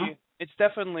there. It's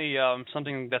definitely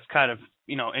something that's kind of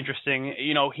interesting.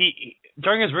 He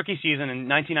during his rookie season in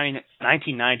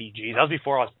 1990, geez, that was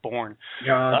before I was born.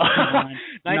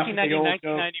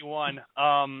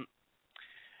 1991.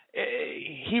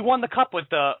 He won the cup with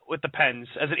the Pens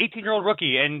as an 18-year-old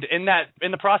rookie, and in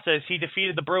the process he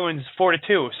defeated the Bruins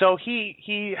 4-2. So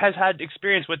he has had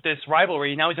experience with this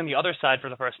rivalry. Now he's on the other side for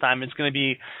the first time. It's going to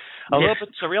be a little bit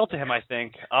surreal to him, I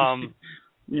think.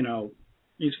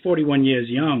 He's 41 years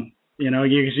young. You know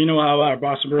how our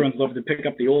Boston Bruins love to pick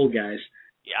up the old guys.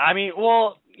 Yeah, I mean,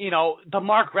 the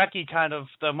Mark Recchi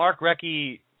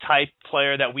type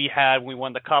player that we had when we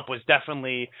won the cup was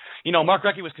definitely, Mark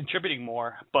Recchi was contributing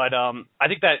more, but I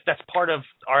think that's part of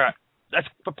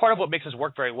what makes us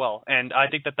work very well, and I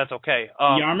think that's okay.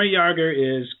 Jaromir Jagr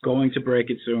is going to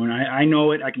break it soon. I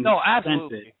know it. I can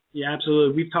sense it. Yeah,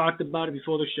 absolutely. We've talked about it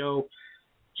before the show.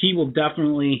 He will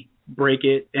definitely break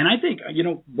it, and I think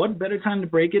what better time to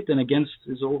break it than against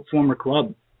his old former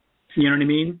club? You know what I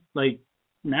mean? Like,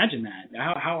 imagine that.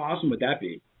 How awesome would that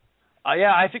be?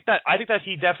 Yeah, I think that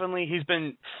he's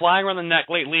been flying around the net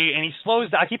lately, and he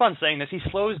slows down. I keep on saying this. He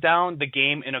slows down the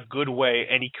game in a good way,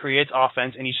 and he creates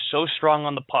offense, and he's so strong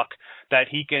on the puck that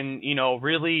he can,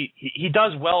 really he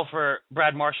does well for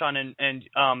Brad Marchand and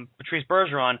Patrice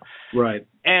Bergeron. Right.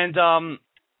 And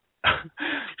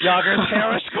Jagger's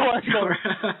terror score. So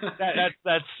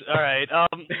that's all right.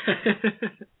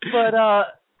 But I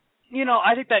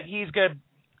think that he's good.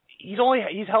 He's only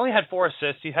had 4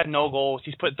 assists. He's had no goals.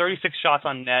 He's put 36 shots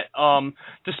on net.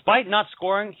 Despite not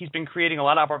scoring, he's been creating a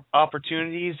lot of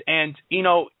opportunities. And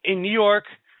in New York,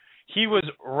 he was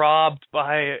robbed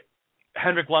by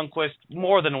Henrik Lundqvist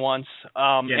more than once.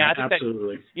 And I think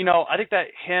absolutely. I think that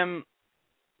him.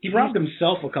 He robbed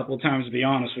himself a couple of times, to be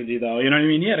honest with you, though. You know what I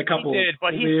mean? He had a couple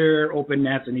clear open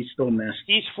nets, and he still missed.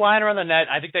 He's flying around the net.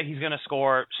 I think that he's going to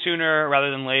score sooner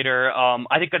rather than later.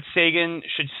 I think that Sagan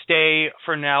should stay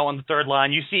for now on the third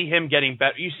line. You see him getting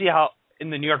better. You see how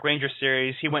in the New York Rangers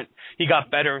series he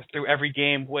got better through every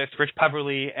game with Rich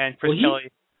Peverly and Chris Kelly.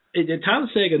 Tyler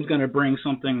Sagan's going to bring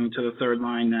something to the third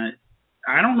line that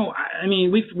I don't know. I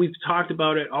mean, we've talked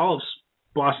about it. All of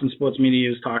Boston sports media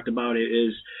has talked about it.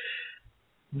 Is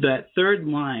that third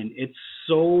line, it's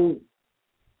so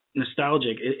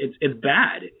nostalgic. It's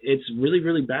bad. It's really,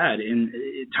 really bad. And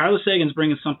Tyler Sagan's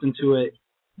bringing something to it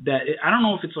that I don't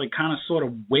know if it's like kind of sort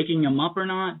of waking him up or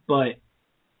not, but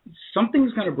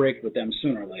something's going to break with them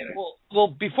sooner or later.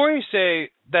 Well, before you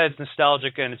say that it's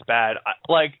nostalgic and it's bad,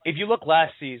 like if you look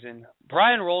last season,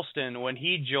 Brian Rolston, when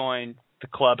he joined the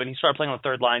club and he started playing on the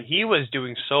third line, he was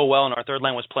doing so well, and our third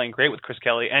line was playing great with Chris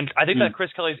Kelly. And I think that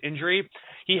Chris Kelly's injury,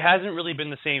 he hasn't really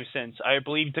been the same since. I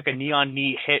believe he took a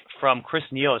knee-on-knee hit from Chris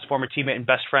Neal, his former teammate and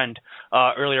best friend,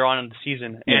 earlier on in the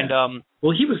season. Yeah. And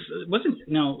he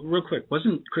real quick,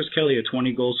 wasn't Chris Kelly a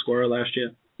 20-goal scorer last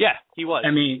year? Yeah, he was.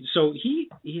 I mean, so he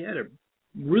had a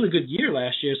really good year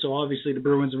last year, so obviously the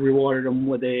Bruins rewarded him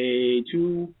with a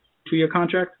two-year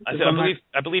contract? I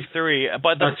believe 3,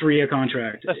 but a 3-year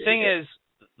contract. The thing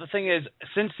is,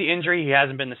 since the injury, he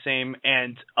hasn't been the same,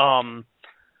 and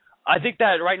I think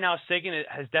that right now Sagan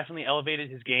has definitely elevated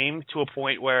his game to a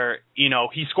point where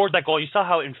he scored that goal. You saw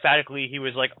how emphatically he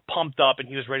was like pumped up and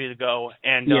he was ready to go,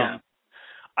 and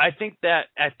I think that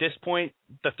at this point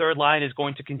the third line is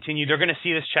going to continue. They're going to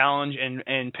see this challenge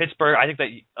in Pittsburgh. I think that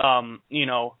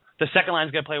the second line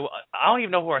is going to play. I don't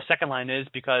even know who our second line is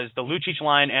because the Lucic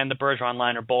line and the Bergeron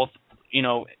line are both,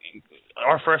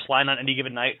 our first line on any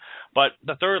given night. But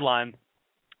the third line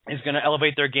is going to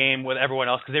elevate their game with everyone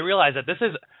else because they realize that this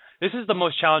is the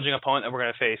most challenging opponent that we're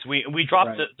going to face. We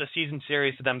dropped the season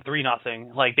series to them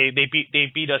 3-0. Like they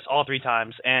beat us all 3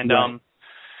 times. And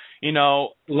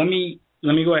Let me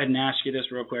go ahead and ask you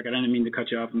this real quick. I didn't mean to cut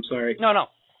you off. I'm sorry. No.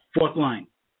 Fourth line,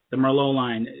 the Merlot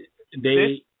line.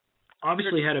 They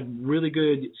obviously had a really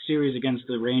good series against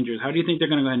the Rangers. How do you think they're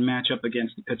going to go ahead and match up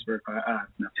against the Pittsburgh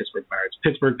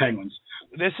Penguins?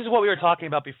 This is what we were talking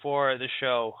about before the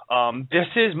show. This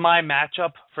is my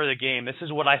matchup for the game. This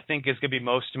is what I think is going to be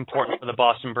most important for the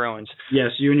Boston Bruins.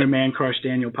 Yes, you and your man crush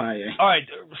Daniel Paille. All right,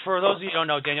 for those of you who don't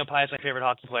know, Daniel Paille is my favorite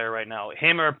hockey player right now.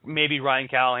 Him or maybe Ryan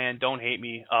Callahan. Don't hate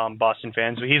me, Boston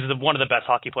fans. But he's one of the best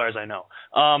hockey players I know.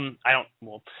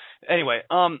 Anyway,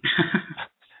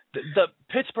 the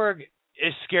Pittsburgh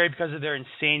is scary because of their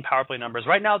insane power play numbers.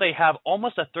 Right now they have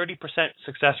almost a 30%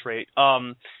 success rate.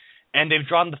 And they've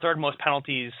drawn the third most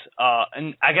penalties.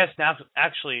 And I guess now,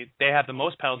 actually, they have the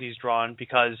most penalties drawn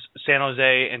because San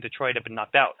Jose and Detroit have been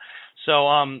knocked out.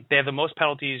 So they have the most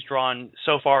penalties drawn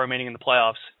so far remaining in the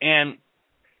playoffs. And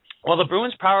while the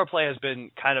Bruins' power play has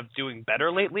been kind of doing better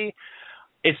lately,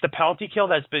 it's the penalty kill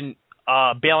that's been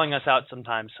bailing us out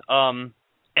sometimes. And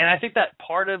I think that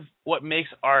part of what makes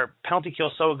our penalty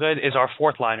kill so good is our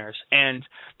fourth liners. And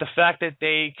the fact that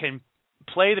they can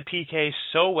play the PK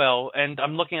so well, and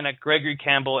I'm looking at Gregory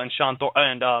Campbell and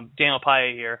Daniel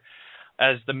Paille here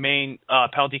as the main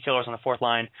penalty killers on the fourth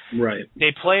line. Right.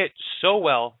 They play it so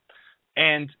well,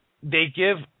 and they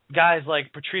give guys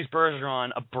like Patrice Bergeron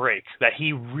a break that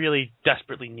he really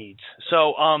desperately needs.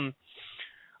 So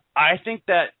I think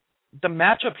that the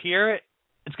matchup here,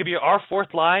 it's going to be our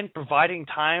fourth line providing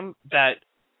time that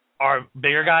our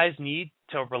bigger guys need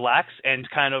to relax and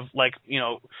kind of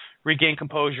regain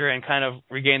composure and kind of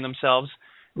regain themselves.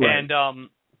 Right. And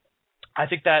I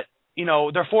think that,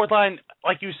 their fourth line,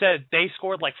 like you said, they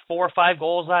scored like 4 or 5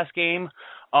 goals last game.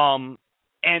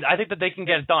 And I think that they can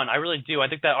get it done. I really do. I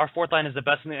think that our fourth line is the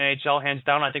best in the NHL, hands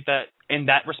down. I think that in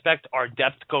that respect, our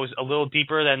depth goes a little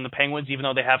deeper than the Penguins, even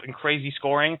though they have crazy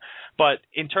scoring. But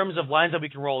in terms of lines that we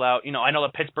can roll out, I know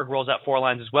that Pittsburgh rolls out 4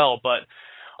 lines as well, but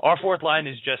our fourth line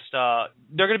is just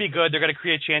they're going to be good. They're going to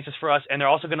create chances for us, and they're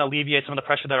also going to alleviate some of the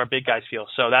pressure that our big guys feel.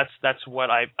 So that's what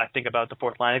I think about the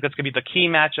fourth line. I think that's going to be the key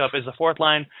matchup is the fourth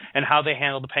line and how they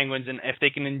handle the Penguins and if they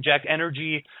can inject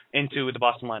energy into the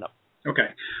Boston lineup.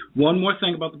 Okay. One more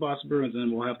thing about the Boston Bruins, and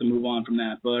then we'll have to move on from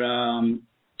that. But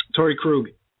Torrey Krug.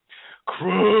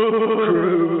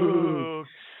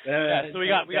 Yeah, so we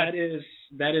got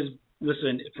that is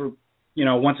listen, for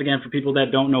once again, for people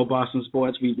that don't know Boston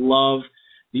sports, we love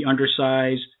the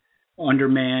undersized,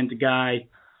 undermanned guy.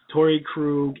 Torrey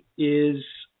Krug is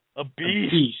a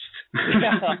beast.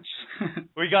 Yeah.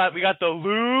 we got the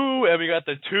Lou, and we got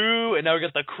the 2, and now we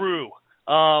got the crew.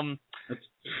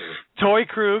 Torrey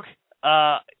Krug,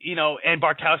 and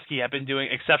Bartkowski have been doing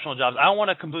exceptional jobs. I don't want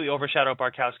to completely overshadow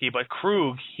Bartkowski, but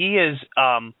Krug, he is,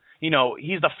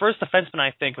 he's the first defenseman,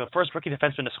 I think, the first rookie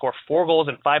defenseman to score 4 goals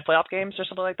in 5 playoff games or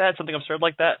something like that, something absurd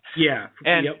like that. Yeah.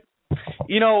 And, yep.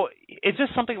 It's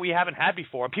just something we haven't had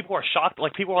before. People are shocked.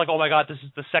 Like, people are like, oh, my God, this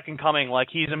is the second coming. Like,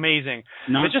 he's amazing.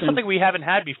 It's just something we haven't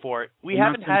had before. We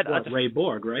haven't had Ray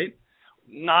Borg, right?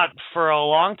 Not for a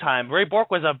long time. Ray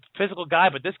Bork was a physical guy,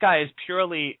 but this guy is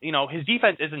purely, his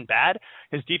defense isn't bad.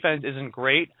 His defense isn't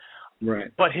great.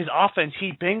 Right. But his offense,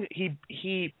 he brings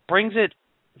it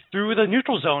through the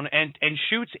neutral zone and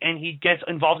shoots, and he gets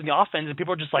involved in the offense, and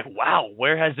people are just like, wow,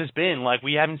 where has this been? Like,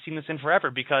 we haven't seen this in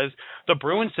forever because the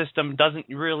Bruins system doesn't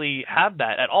really have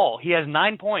that at all. He has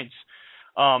 9 points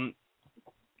in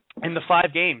the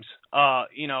 5 games.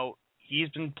 He's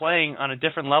been playing on a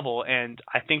different level, and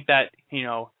I think that,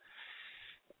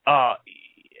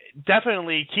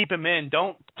 definitely keep him in.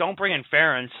 Don't bring in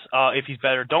Ferentz if he's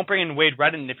better. Don't bring in Wade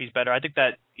Redden if he's better. I think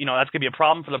that, that's going to be a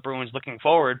problem for the Bruins looking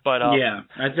forward. But yeah,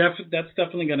 that's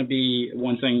definitely going to be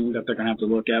one thing that they're going to have to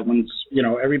look at once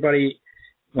everybody's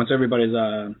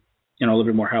a little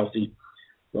bit more healthy.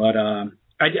 But I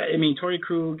mean, Torrey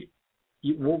Krug,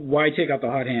 why take out the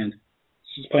hot hand?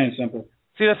 It's just plain and simple.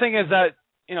 See, the thing is that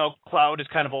Cloud is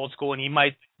kind of old school, and he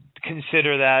might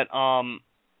consider that,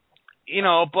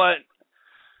 but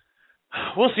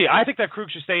we'll see. I think that Krug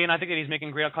should stay in. I think that he's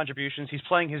making great contributions. He's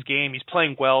playing his game. He's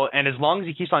playing well, and as long as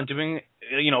he keeps on doing,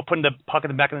 putting the puck in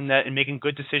the back of the net and making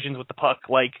good decisions with the puck,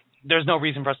 like, there's no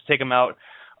reason for us to take him out.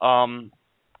 And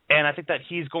I think that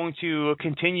he's going to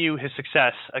continue his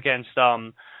success against,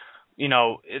 a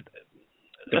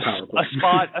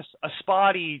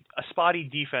spotty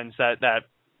defense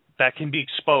that can be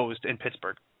exposed in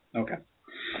Pittsburgh. Okay.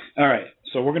 All right.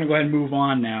 So we're going to go ahead and move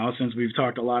on now since we've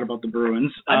talked a lot about the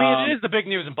Bruins. I mean, it is the big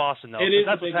news in Boston, though.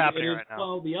 That's what's happening right now.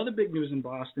 Well, the other big news in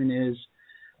Boston is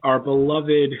our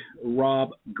beloved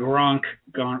Rob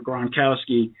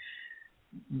Gronkowski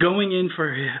going in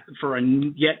for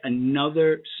yet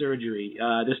another surgery.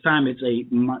 This time it's a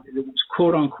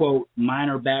quote-unquote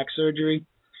minor back surgery.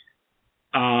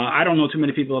 I don't know too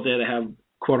many people out there that have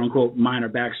quote-unquote minor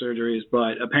back surgeries,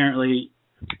 but apparently,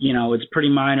 it's pretty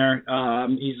minor.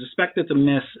 He's expected to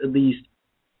miss at least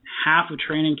half of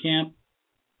training camp.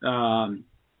 About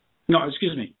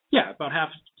half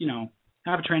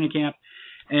of training camp,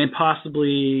 and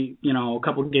possibly, a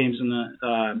couple of games in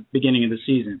the beginning of the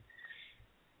season.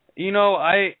 He's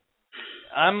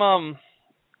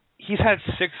had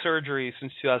 6 surgeries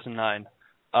since 2009.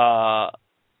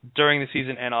 during the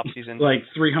season and off season. Like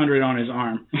 300 on his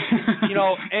arm.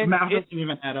 And math doesn't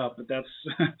even add up, but that's.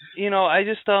 I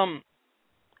just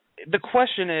the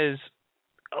question is,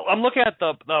 I'm looking at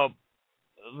the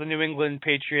New England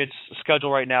Patriots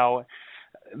schedule right now.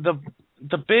 The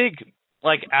big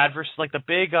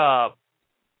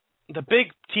the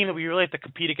big team that we really have to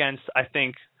compete against, I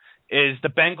think, is the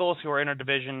Bengals, who are in our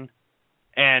division,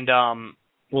 and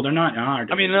well, they're not in our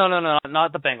division. I mean, no,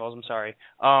 not the Bengals. I'm sorry.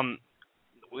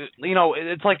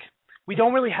 It's like we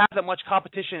don't really have that much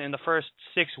competition in the first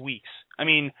 6 weeks. I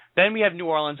mean, then we have New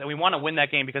Orleans, and we want to win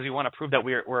that game because we want to prove that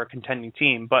we're a contending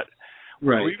team. But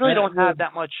right. we really don't have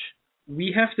that much.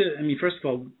 We have to. I mean, first of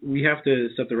all, we have to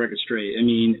set the record straight. I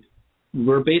mean,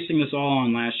 we're basing this all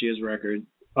on last year's record.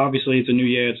 Obviously, it's a new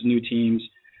year. It's new teams.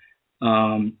 We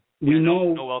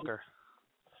know no Welker.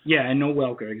 Yeah, and no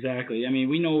Welker, exactly. I mean,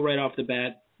 we know right off the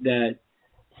bat that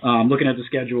looking at the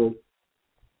schedule,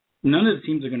 none of the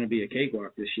teams are going to be a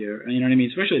cakewalk this year. You know what I mean?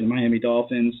 Especially the Miami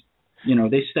Dolphins.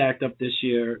 They stacked up this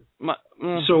year.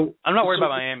 So I'm not worried about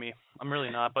Miami. I'm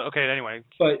really not. But okay, anyway.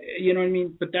 But you know what I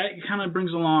mean? But that kind of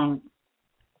brings along,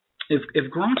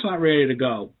 if Gronk's not ready to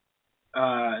go,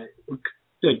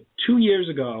 2 years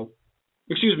ago,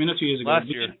 excuse me, not 2 years ago. Last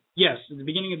year. Yes, at the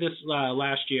beginning of this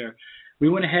last year, we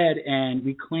went ahead and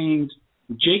we claimed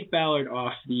Jake Ballard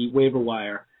off the waiver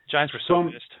wire. Giants were so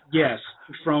pissed. Yes,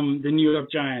 from the New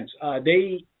York Giants.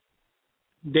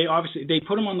 They obviously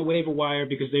put him on the waiver wire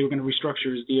because they were going to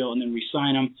restructure his deal and then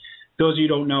re-sign him. Those of you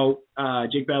who don't know,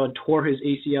 Jake Ballard tore his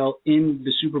ACL in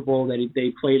the Super Bowl that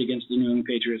they played against the New England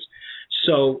Patriots.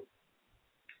 So,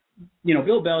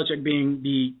 Bill Belichick being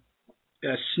the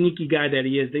sneaky guy that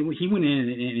he is, he went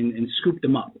in and scooped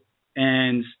him up.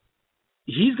 And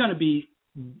he's going to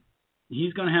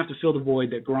have to fill the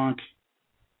void that Gronk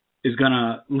is going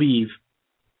to leave,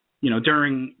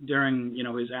 during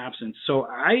his absence. So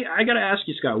I got to ask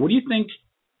you, Scott, what do you think?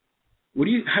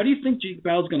 How do you think Jake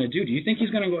Ballard's going to do? Do you think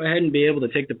he's going to go ahead and be able to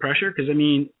take the pressure? Because I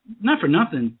mean, not for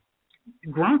nothing,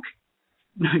 Gronk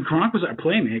was our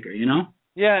playmaker,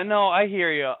 Yeah, no, I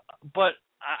hear you, but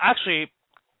actually,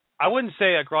 I wouldn't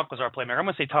say that Gronk was our playmaker. I'm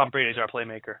going to say Tom Brady is our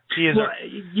playmaker. He is.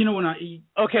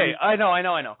 Okay, I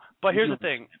know. But here's the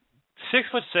thing: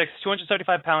 6'6",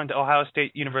 275-pound Ohio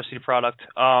State University product.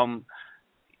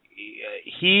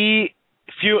 He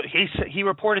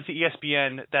reported to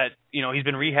ESPN that he's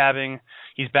been rehabbing,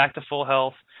 he's back to full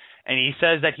health, and he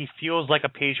says that he feels like a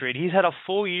Patriot. He's had a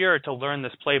full year to learn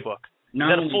this playbook. He's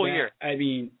had a full year. I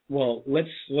mean, well, let's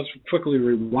quickly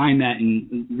rewind that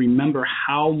and remember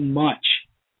how much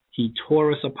he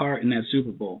tore us apart in that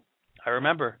Super Bowl. I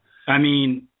remember. I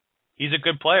mean, he's a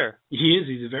good player. He is.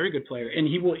 He's a very good player, and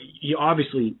he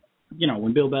obviously,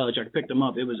 when Bill Belichick picked him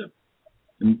up, it was a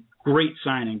great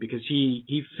signing because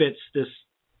he fits this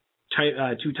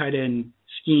two tight end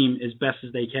scheme as best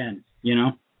as they can,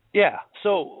 Yeah,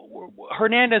 so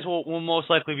Hernandez will most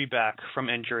likely be back from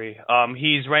injury.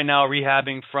 He's right now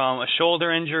rehabbing from a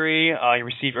shoulder injury he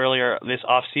received earlier this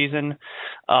offseason.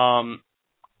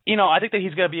 I think that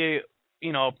he's going to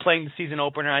be, playing the season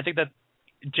opener. I think that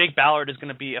Jake Ballard is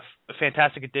going to be a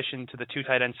fantastic addition to the two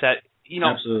tight end set.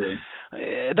 Absolutely.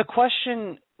 The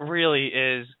question really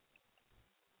is,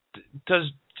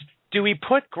 do we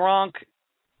put Gronk?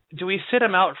 Do we sit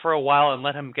him out for a while and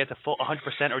let him get to full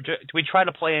 100%, or do we try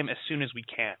to play him as soon as we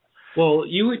can? Well,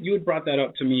 you had brought that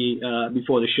up to me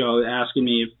before the show, asking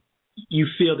me if you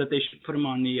feel that they should put him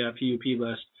on the PUP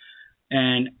list,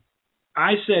 and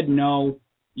I said no.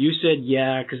 You said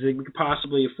yeah, because they could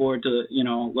possibly afford to,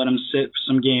 let him sit for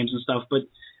some games and stuff. But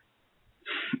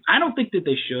I don't think that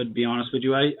they should, be honest with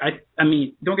you. I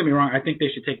mean, don't get me wrong. I think they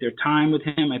should take their time with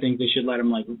him. I think they should let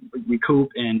him recoup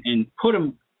and put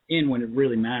him in when it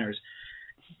really matters.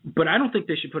 But I don't think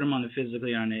they should put him on the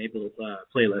physically unable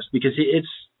playlist because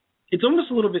it's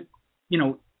almost a little bit,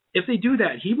 if they do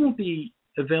that, he won't be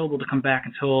available to come back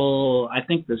until I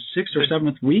think the 6th or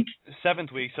 7th week.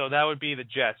 7th week, so that would be the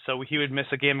Jets. So he would miss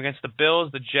a game against the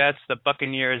Bills, the Jets, the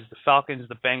Buccaneers, the Falcons,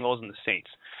 the Bengals, and the Saints.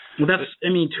 Well,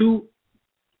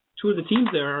 two of the teams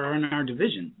there are in our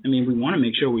division. I mean, we want to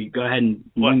make sure we go ahead and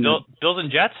win. Bills and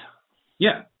Jets?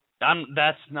 Yeah.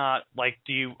 That's not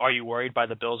are you worried by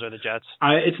the Bills or the Jets?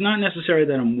 It's not necessarily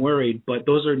that I'm worried, but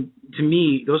those are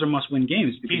must-win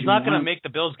games. He's not going to make the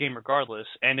Bills game regardless,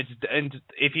 and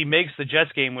if he makes the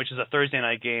Jets game, which is a Thursday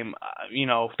night game,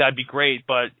 that'd be great.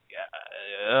 But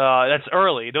that's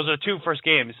early. Those are the two first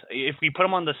games. If we put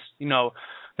him on the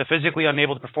physically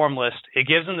unable to perform list, it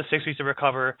gives him the 6 weeks to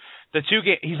recover. He's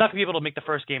not going to be able to make the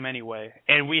first game anyway.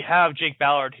 And we have Jake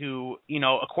Ballard, who,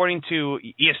 according to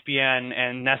ESPN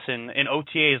and Nesson, in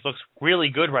OTAs looks really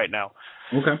good right now.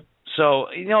 Okay. So,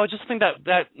 just think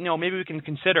that maybe we can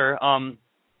consider.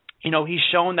 He's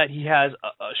shown that he has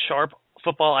a sharp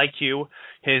football IQ.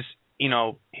 His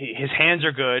hands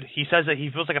are good. He says that he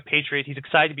feels like a Patriot. He's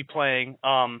excited to be playing.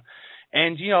 And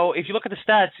if you look at the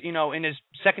stats, in his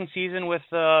second season with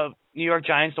the New York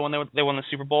Giants, the one they won the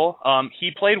Super Bowl,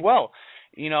 he played well.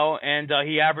 And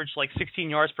he averaged like 16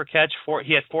 yards per catch.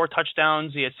 He had 4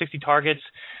 touchdowns. He had 60 targets.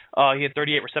 He had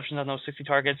 38 receptions on those 60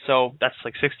 targets. So that's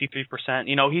like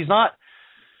 63%. He's not,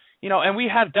 and we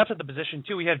have depth at the position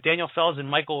too. We have Daniel Fells and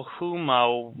Michael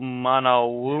Humanawana. I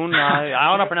don't know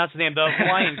how to pronounce his name. The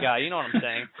Hawaiian guy. You know what I'm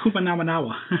saying?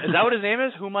 Humanawa. Is that what his name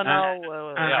is?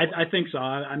 Humanawa? I think so.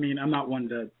 I mean, I'm not one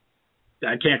to.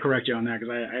 I can't correct you on that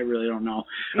because I really don't know.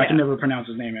 Yeah. I can never pronounce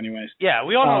his name anyways. Yeah,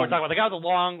 we all know what we're talking about. The guy with the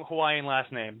long Hawaiian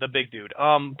last name, the big dude.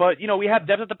 But we have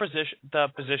depth at the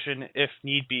position if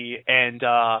need be, and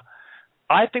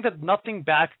I think that nothing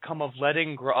bad could come of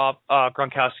letting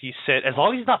Gronkowski sit as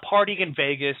long as he's not partying in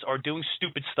Vegas or doing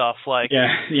stupid stuff like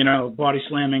body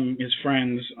slamming his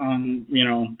friends on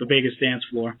the Vegas dance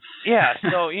floor. Yeah,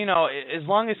 so as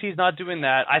long as he's not doing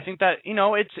that, I think that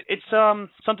it's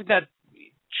something that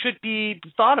should be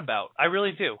thought about. I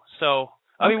really do. So,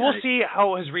 I mean, we'll see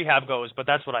how his rehab goes, but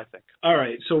that's what I think. All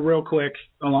right. So real quick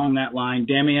along that line,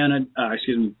 Danny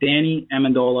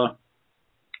Amendola.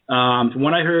 From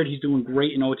what I heard, he's doing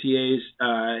great in OTAs.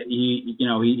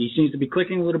 He seems to be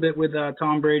clicking a little bit with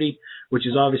Tom Brady, which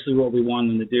is obviously what we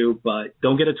want him to do. But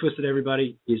don't get it twisted,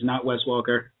 everybody. He's not Wes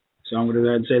Welker. So I'm going to go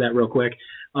ahead and say that real quick.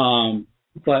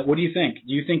 But what do you think?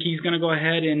 Do you think he's going to go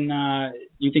ahead and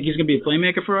do you think he's going to be a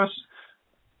playmaker for us?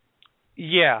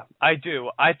 Yeah, I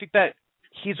do. I think that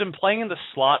he's been playing in the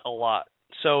slot a lot.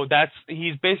 So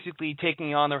he's basically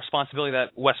taking on the responsibility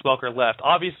that Wes Welker left.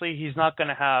 Obviously, he's not going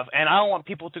to have, and I don't want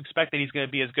people to expect that he's going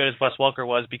to be as good as Wes Welker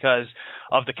was because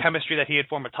of the chemistry that he had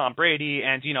formed with Tom Brady.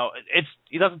 And, he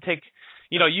doesn't take,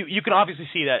 you can obviously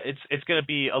see that it's going to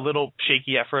be a little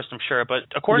shaky at first, I'm sure. But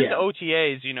according to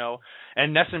OTAs,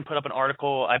 and Nesson put up an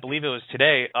article, I believe it was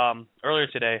today, earlier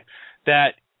today,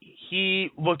 that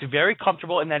he looked very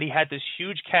comfortable and that he had this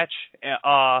huge catch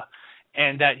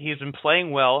and that he's been playing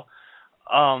well.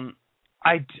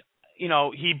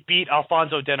 He beat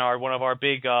Alfonso Denard, one of our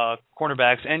big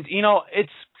cornerbacks, and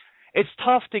it's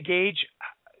tough to gauge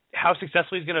how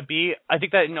successful he's going to be. I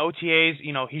think that in OTAs,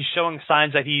 he's showing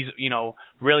signs that he's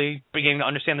really beginning to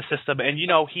understand the system, and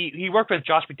he worked with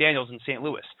Josh McDaniels in St.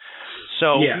 Louis,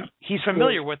 so he's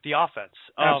familiar with the offense.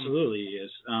 Absolutely, he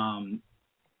is.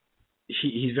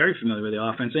 He's very familiar with the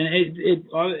offense, and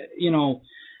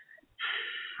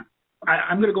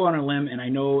I'm going to go on a limb, and I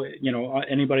know,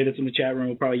 anybody that's in the chat room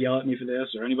will probably yell at me for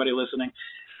this, or anybody listening.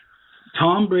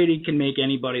 Tom Brady can make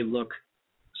anybody look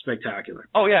spectacular.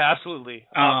 Oh yeah, absolutely.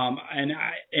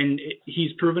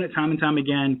 He's proven it time and time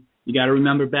again. You got to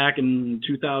remember back in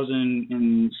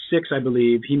 2006, I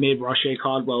believe, he made Rashae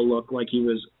Caldwell look like he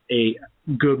was a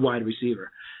good wide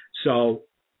receiver. So,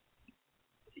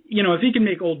 if he can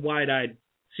make old wide-eyed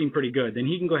seem pretty good, then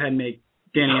he can go ahead and make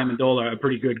Danny Amendola a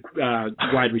pretty good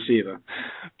wide receiver.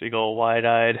 Big old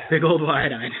wide-eyed.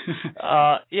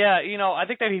 Yeah, I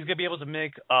think that he's going to be able to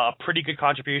make a pretty good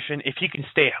contribution if he can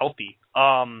stay healthy.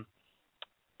 And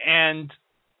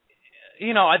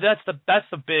that's the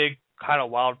big kind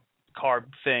of wild card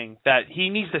thing, that he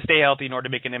needs to stay healthy in order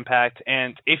to make an impact.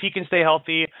 And if he can stay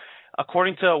healthy,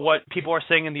 according to what people are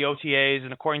saying in the OTAs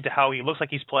and according to how he looks like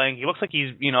he's playing, he looks like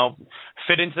he's,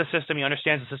 fit into the system. He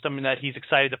understands the system and that he's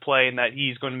excited to play and that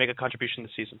he's going to make a contribution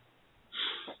this season.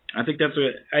 I think that's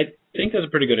a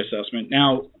pretty good assessment.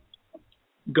 Now,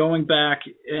 going back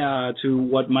to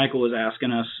what Michael was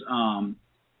asking us,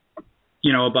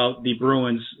 about the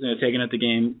Bruins taking at the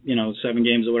game, 7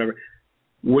 games or whatever.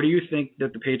 What do you think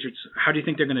that the Patriots? How do you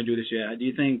think they're going to do this year? Do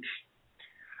you think?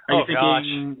 Gosh.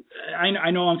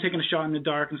 I know I'm taking a shot in the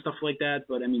dark and stuff like that,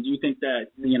 but I mean, do you think that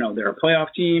they're a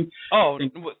playoff team? Oh,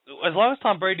 as long as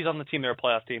Tom Brady's on the team, they're a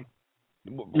playoff team.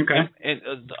 Okay.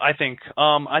 I think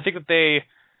that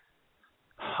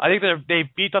they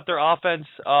beat up their offense.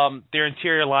 Their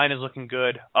interior line is looking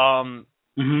good. I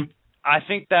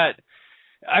think that.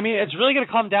 I mean, it's really going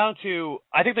to come down to.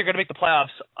 I think they're going to make the playoffs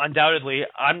undoubtedly.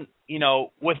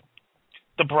 With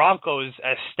the Broncos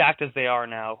as stacked as they are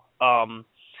now.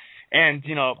 And,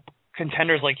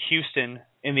 contenders like Houston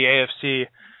in the AFC.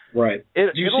 Right.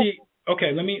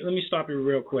 Okay, let me stop you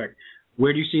real quick.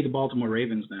 Where do you see the Baltimore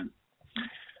Ravens then?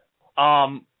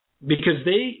 Because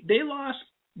they lost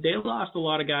a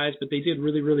lot of guys, but they did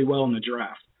really, really well in the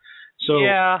draft. So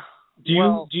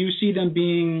do you see them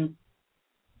being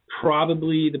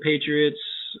probably the Patriots,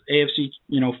 AFC,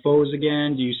 foes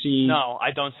again? Do you see? No,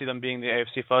 I don't see them being the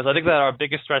AFC foes. I think that our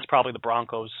biggest threat's probably the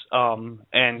Broncos.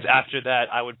 And after that,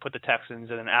 I would put the Texans,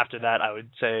 and then after that, I would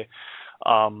say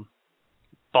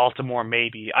Baltimore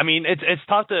maybe. I mean, it's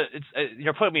tough to.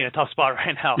 You're putting me in a tough spot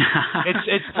right now.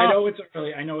 It's tough. I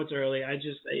know it's early.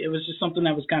 It was just something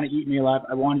that was kind of eating me alive.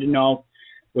 I wanted to know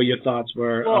what your thoughts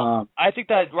were. Well, I think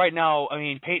that right now,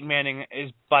 Peyton Manning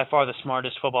is by far the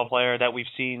smartest football player that we've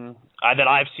seen, that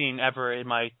I've seen ever in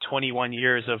my 21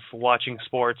 years of watching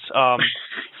sports.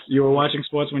 You were watching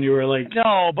sports when you were like...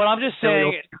 No, but I'm just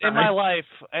saying, in my life,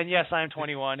 and yes, I am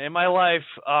 21, in my life,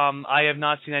 I have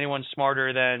not seen anyone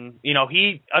smarter than,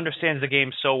 he understands the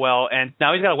game so well, and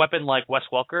now he's got a weapon like Wes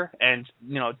Welker, and,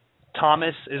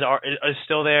 Thomas is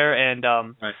still there, and...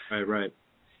 Right.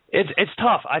 It's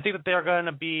tough. I think that they're going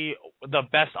to be the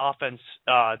best offense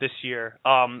this year.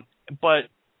 But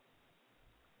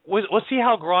we'll see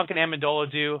how Gronk and Amendola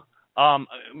do.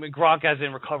 Gronk as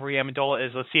in recovery, Amendola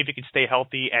is. Let's see if he can stay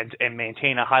healthy and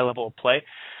maintain a high level of play.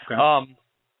 Okay.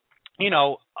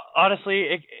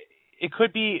 Honestly, it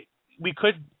could be. We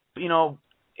could,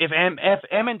 if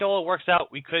Amendola works out,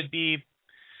 we could be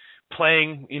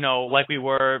playing, like we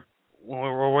were. When we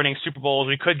were winning Super Bowls,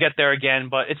 we could get there again,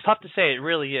 but it's tough to say. It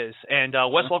really is. And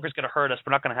Wes Welker's going to hurt us. We're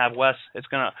not going to have Wes. That's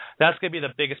going to be the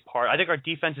biggest part. I think our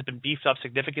defense has been beefed up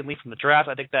significantly from the draft.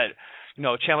 I think that,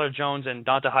 Chandler Jones and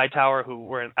Donta Hightower, who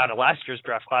were out of last year's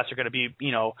draft class, are going to be,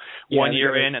 1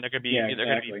 year in, and they're going to be they're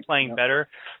going to be playing better.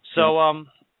 So,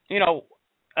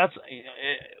 that's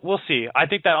we'll see. I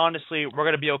think that honestly we're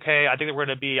going to be okay. I think that we're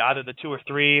going to be either the 2 or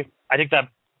 3. I think that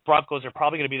Broncos are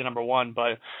probably going to be the number 1,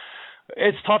 but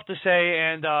it's tough to say,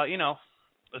 and,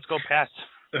 let's go Pats.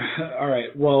 All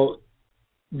right. Well,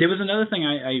 there was another thing.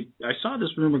 I saw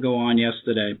this rumor go on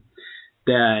yesterday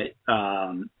that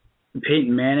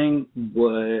Peyton Manning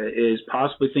is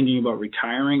possibly thinking about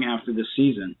retiring after this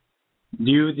season. Do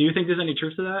you think there's any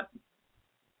truth to that?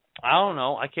 I don't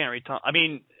know. I can't retire.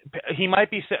 He might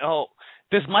be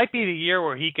this might be the year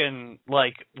where he can,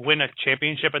 win a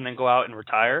championship and then go out and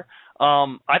retire.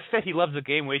 I think he loves the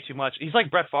game way too much. He's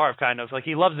like Brett Favre, kind of.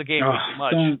 He loves the game way too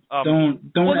much. Don't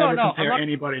compare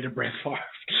anybody to Brett Favre.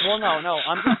 Well, no.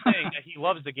 I'm just saying that he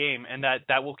loves the game, and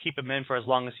that will keep him in for as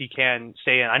long as he can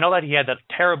stay in. I know that he had that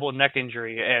terrible neck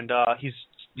injury, and he's,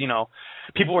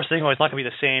 people were saying, he's not going to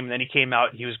be the same, and then he came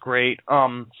out and he was great.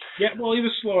 Yeah, well, he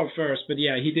was slow at first, but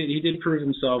yeah, he did prove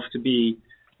himself to be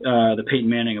the Peyton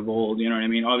Manning of old. You know what I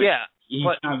mean? Obviously,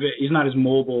 he's not as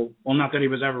mobile. Well, not that he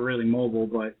was ever really mobile,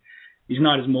 but he's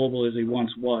not as mobile as he once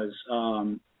was.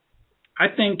 I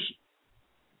think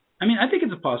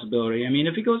it's a possibility.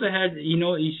 If he goes ahead,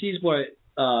 he sees what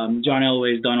John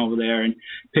Elway's done over there and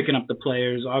picking up the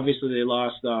players. Obviously, they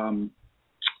lost.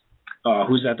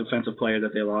 Who's that defensive player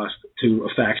that they lost to a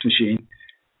fax machine?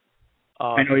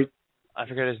 I know. I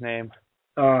forget his name.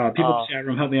 People in the chat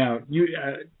room, help me out.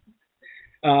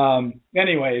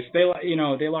 Anyways, they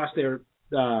lost their.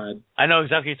 I know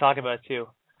exactly what you're talking about too.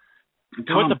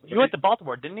 He went to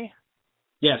Baltimore, didn't he?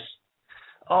 Yes.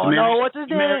 Oh, no, what's his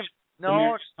name?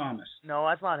 No, Thomas. No,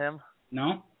 that's not him.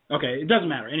 No? Okay, it doesn't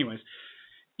matter. Anyways,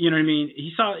 you know what I mean?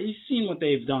 He's seen what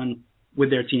they've done with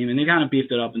their team, and they kind of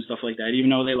beefed it up and stuff like that, even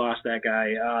though they lost that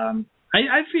guy.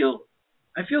 I feel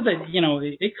that,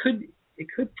 it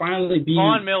could finally be...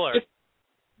 Von Miller.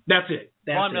 That's it.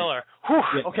 Von Miller. Whew.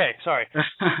 Yeah. Okay, sorry.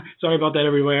 Sorry about that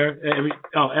everywhere.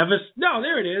 Evis. No,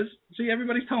 there it is. See,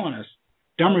 everybody's telling us.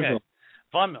 Dumerville. Okay.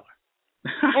 Von Miller.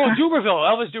 Dumerville.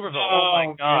 Elvis Dumerville. Oh, my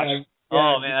gosh. Yeah.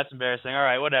 Oh, man, that's embarrassing. All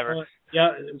right, whatever.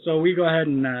 Yeah, so we go ahead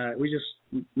and we just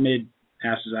made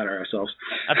asses out of ourselves.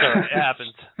 That's all right. It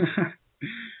happens.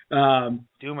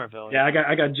 Dumerville. Yeah,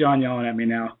 I got John yelling at me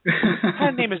now.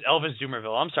 His name is Elvis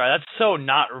Dumerville. I'm sorry. That's so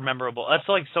not memorable. That's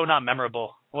so not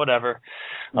memorable. Whatever.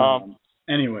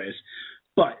 Anyways,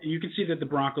 but you can see that the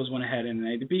Broncos went ahead and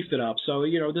they beefed it up. So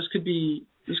this could be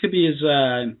his.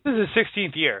 This is his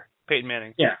 16th year, Peyton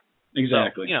Manning. Yeah,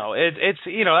 exactly. So,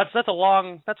 that's a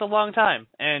long time,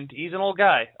 and he's an old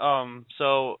guy.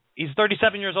 So he's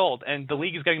 37 years old, and the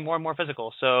league is getting more and more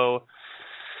physical. So,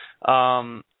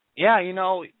 yeah, you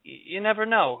never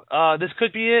know. This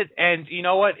could be it. And you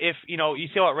know what? If, you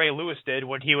see what Ray Lewis did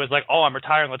when he was like, oh, I'm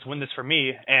retiring, let's win this for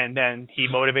me. And then he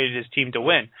motivated his team to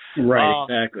win. Right,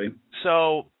 exactly.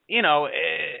 So,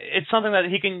 it's something that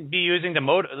he can be using to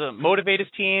motivate his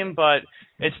team, but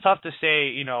it's tough to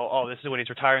say, this is when he's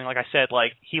retiring. Like I said,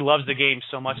 he loves the game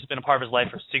so much. It's been a part of his life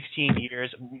for 16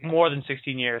 years, more than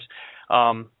 16 years.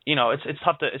 It's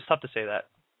tough to say that.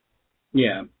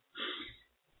 Yeah.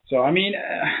 So,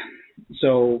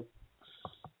 so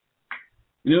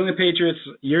New England Patriots,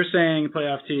 you're saying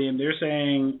playoff team, they're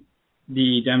saying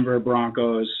the Denver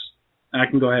Broncos. I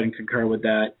can go ahead and concur with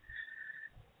that.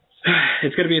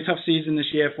 It's going to be a tough season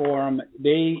this year for them.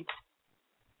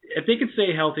 If they can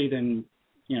stay healthy, then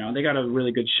they got a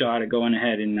really good shot at going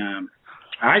ahead and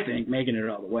I think making it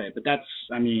all the way. But that's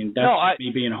me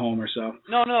being a homer. So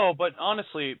no. But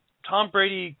honestly, Tom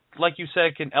Brady, like you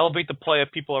said, can elevate the play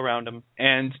of people around him,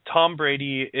 and Tom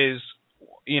Brady is.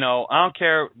 I don't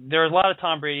care. There are a lot of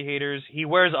Tom Brady haters. He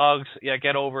wears Uggs. Yeah,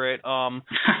 get over it.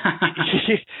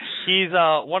 He's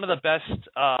one of the best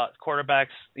quarterbacks.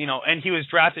 And he was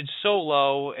drafted so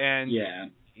low, and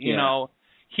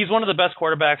he's one of the best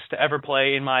quarterbacks to ever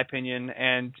play, in my opinion.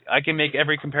 And I can make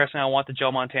every comparison I want to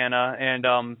Joe Montana, and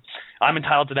I'm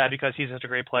entitled to that because he's such a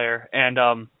great player. And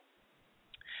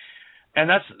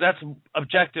that's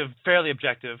objective, fairly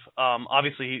objective.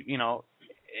 Obviously,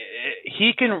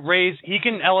 he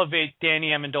can elevate Danny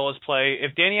Amendola's play.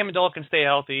 If Danny Amendola can stay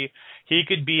healthy, he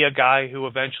could be a guy who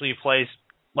eventually plays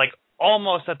like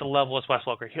almost at the level as Wes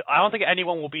Welker. I don't think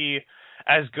anyone will be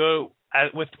as good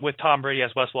with Tom Brady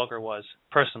as Wes Welker was,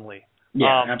 personally.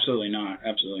 Yeah, absolutely not.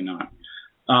 Absolutely not.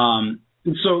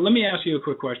 So let me ask you a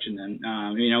quick question then.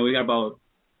 We got about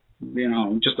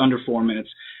just under 4 minutes.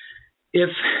 If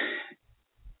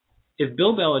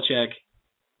Bill Belichick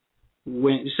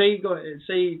say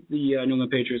the New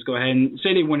England Patriots go ahead and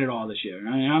say they win it all this year.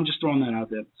 I'm just throwing that out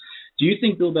there. Do you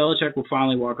think Bill Belichick will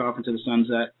finally walk off into the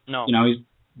sunset? No.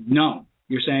 No.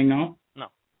 You're saying no? No.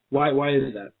 Why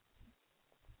is that?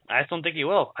 I just don't think he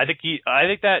will. I think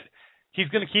that he's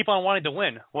going to keep on wanting to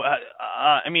win.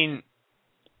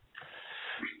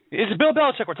 It's Bill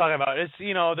Belichick we're talking about. It's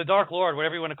the Dark Lord,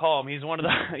 whatever you want to call him. He's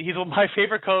he's my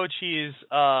favorite coach. He's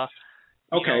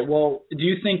okay. Well, do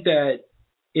you think that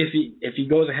if he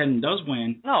goes ahead and does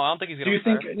win? No, I don't think he's going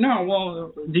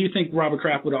to. Do you think Robert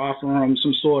Kraft would offer him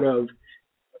some sort of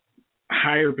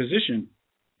higher position?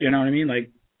 You know what I mean, like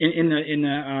in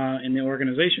the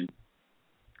organization?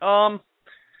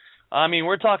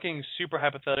 We're talking super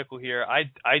hypothetical here.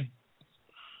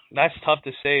 That's tough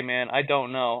to say, man. I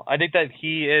don't know. I think that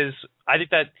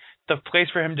the place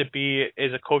for him to be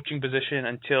is a coaching position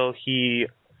until he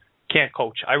can't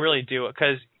coach. I really do,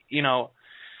 because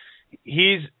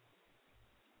he's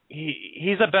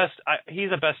the best. He's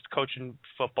the best coach in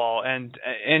football, and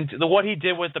what he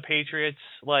did with the Patriots,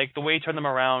 like the way he turned them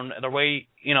around, the way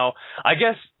I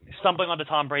guess stumbling onto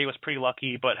Tom Brady was pretty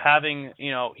lucky, but having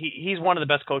he's one of the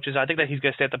best coaches. I think that he's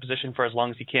gonna stay at the position for as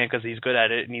long as he can because he's good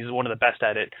at it and he's one of the best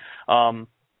at it.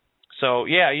 So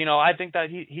yeah, I think that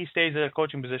he stays at a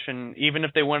coaching position even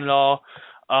if they win it all.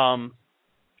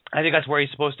 I think that's where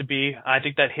he's supposed to be. I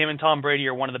think that him and Tom Brady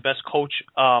are one of the best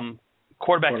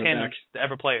quarterback tandems to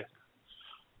ever play.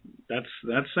 That's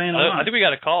saying a lot. I think we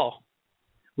got a call.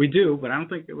 We do, but I don't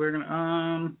think we're gonna.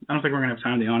 I don't think we're gonna have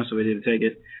time, to be honest with you, to take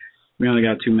it. We only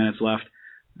got 2 minutes left.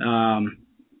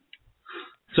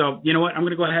 So you know what? I'm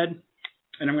gonna go ahead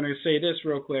and I'm gonna say this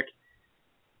real quick.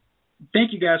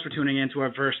 Thank you guys for tuning in to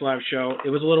our first live show.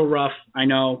 It was a little rough, I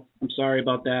know. I'm sorry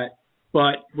about that.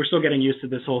 But we're still getting used to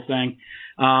this whole thing.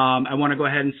 I want to go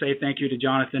ahead and say thank you to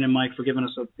Jonathan and Mike for giving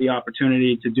us the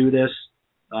opportunity to do this.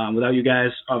 Without you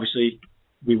guys, obviously,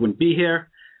 we wouldn't be here.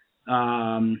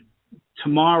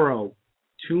 Tomorrow,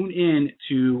 tune in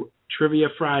to Trivia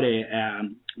Friday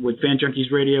with Fan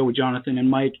Junkies Radio with Jonathan and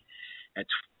Mike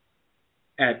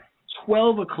at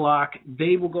 12 o'clock.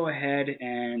 They will go ahead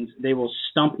and they will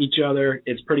stump each other.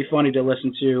 It's pretty funny to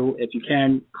listen to. If you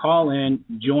can, call in,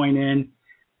 join in.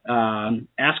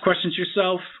 Ask questions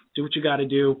yourself. Do what you got to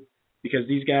do because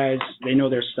these guys, they know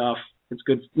their stuff. It's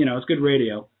good, it's good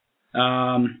radio.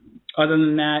 Other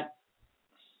than that,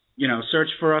 search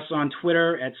for us on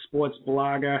Twitter at Sports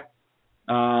Blaggah.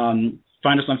 Find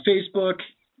us on Facebook.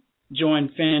 Join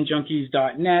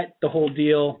fanjunkies.net, the whole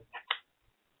deal.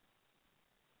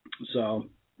 So,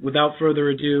 without further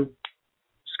ado,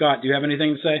 Scott, do you have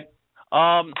anything to say?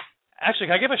 Actually,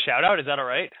 can I give a shout-out? Is that all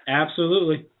right?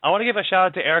 Absolutely. I want to give a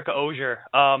shout-out to Erica Ogier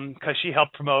because she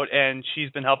helped promote, and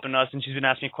she's been helping us, and she's been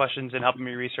asking me questions and helping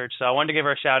me research. So I wanted to give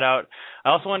her a shout-out. I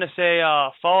also want to say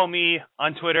follow me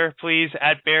on Twitter, please,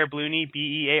 at Bear Bluni,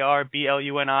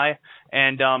 BearBluni.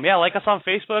 And, like us on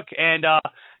Facebook. And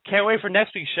can't wait for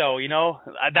next week's show.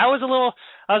 I was a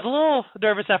little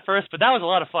nervous at first, but that was a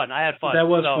lot of fun. I had fun. That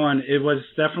was fun. It was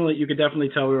definitely, you could definitely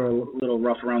tell we were a little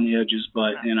rough around the edges,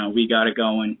 but, we got it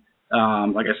going.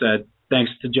 Like I said,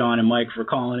 thanks to John and Mike for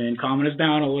calling in, calming us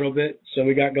down a little bit. So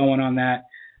we got going on that.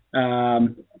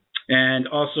 And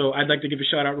also, I'd like to give a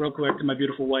shout out real quick to my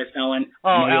beautiful wife, Ellen.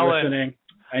 Ellen.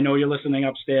 I know you're listening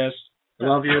upstairs. I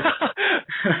love you.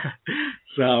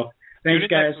 So thanks,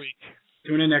 guys.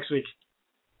 Tune in next week.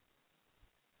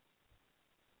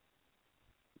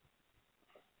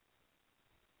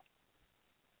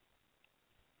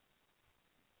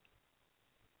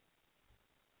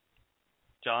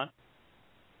 John?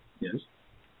 Yes.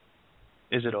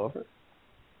 Is it over?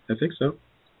 I think so.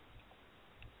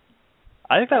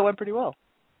 I think that went pretty well.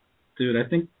 Dude, I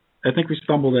think we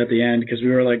stumbled at the end because we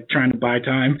were like trying to buy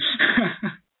time.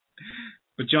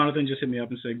 But Jonathan just hit me up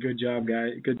and said, "Good job,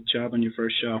 guy. Good job on your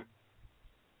first show."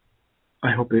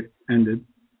 I hope it ended.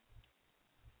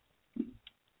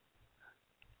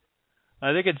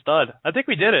 I think it's done. I think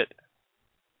we did it.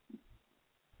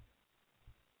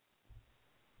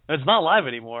 It's not live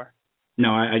anymore. No,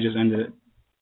 I just ended it.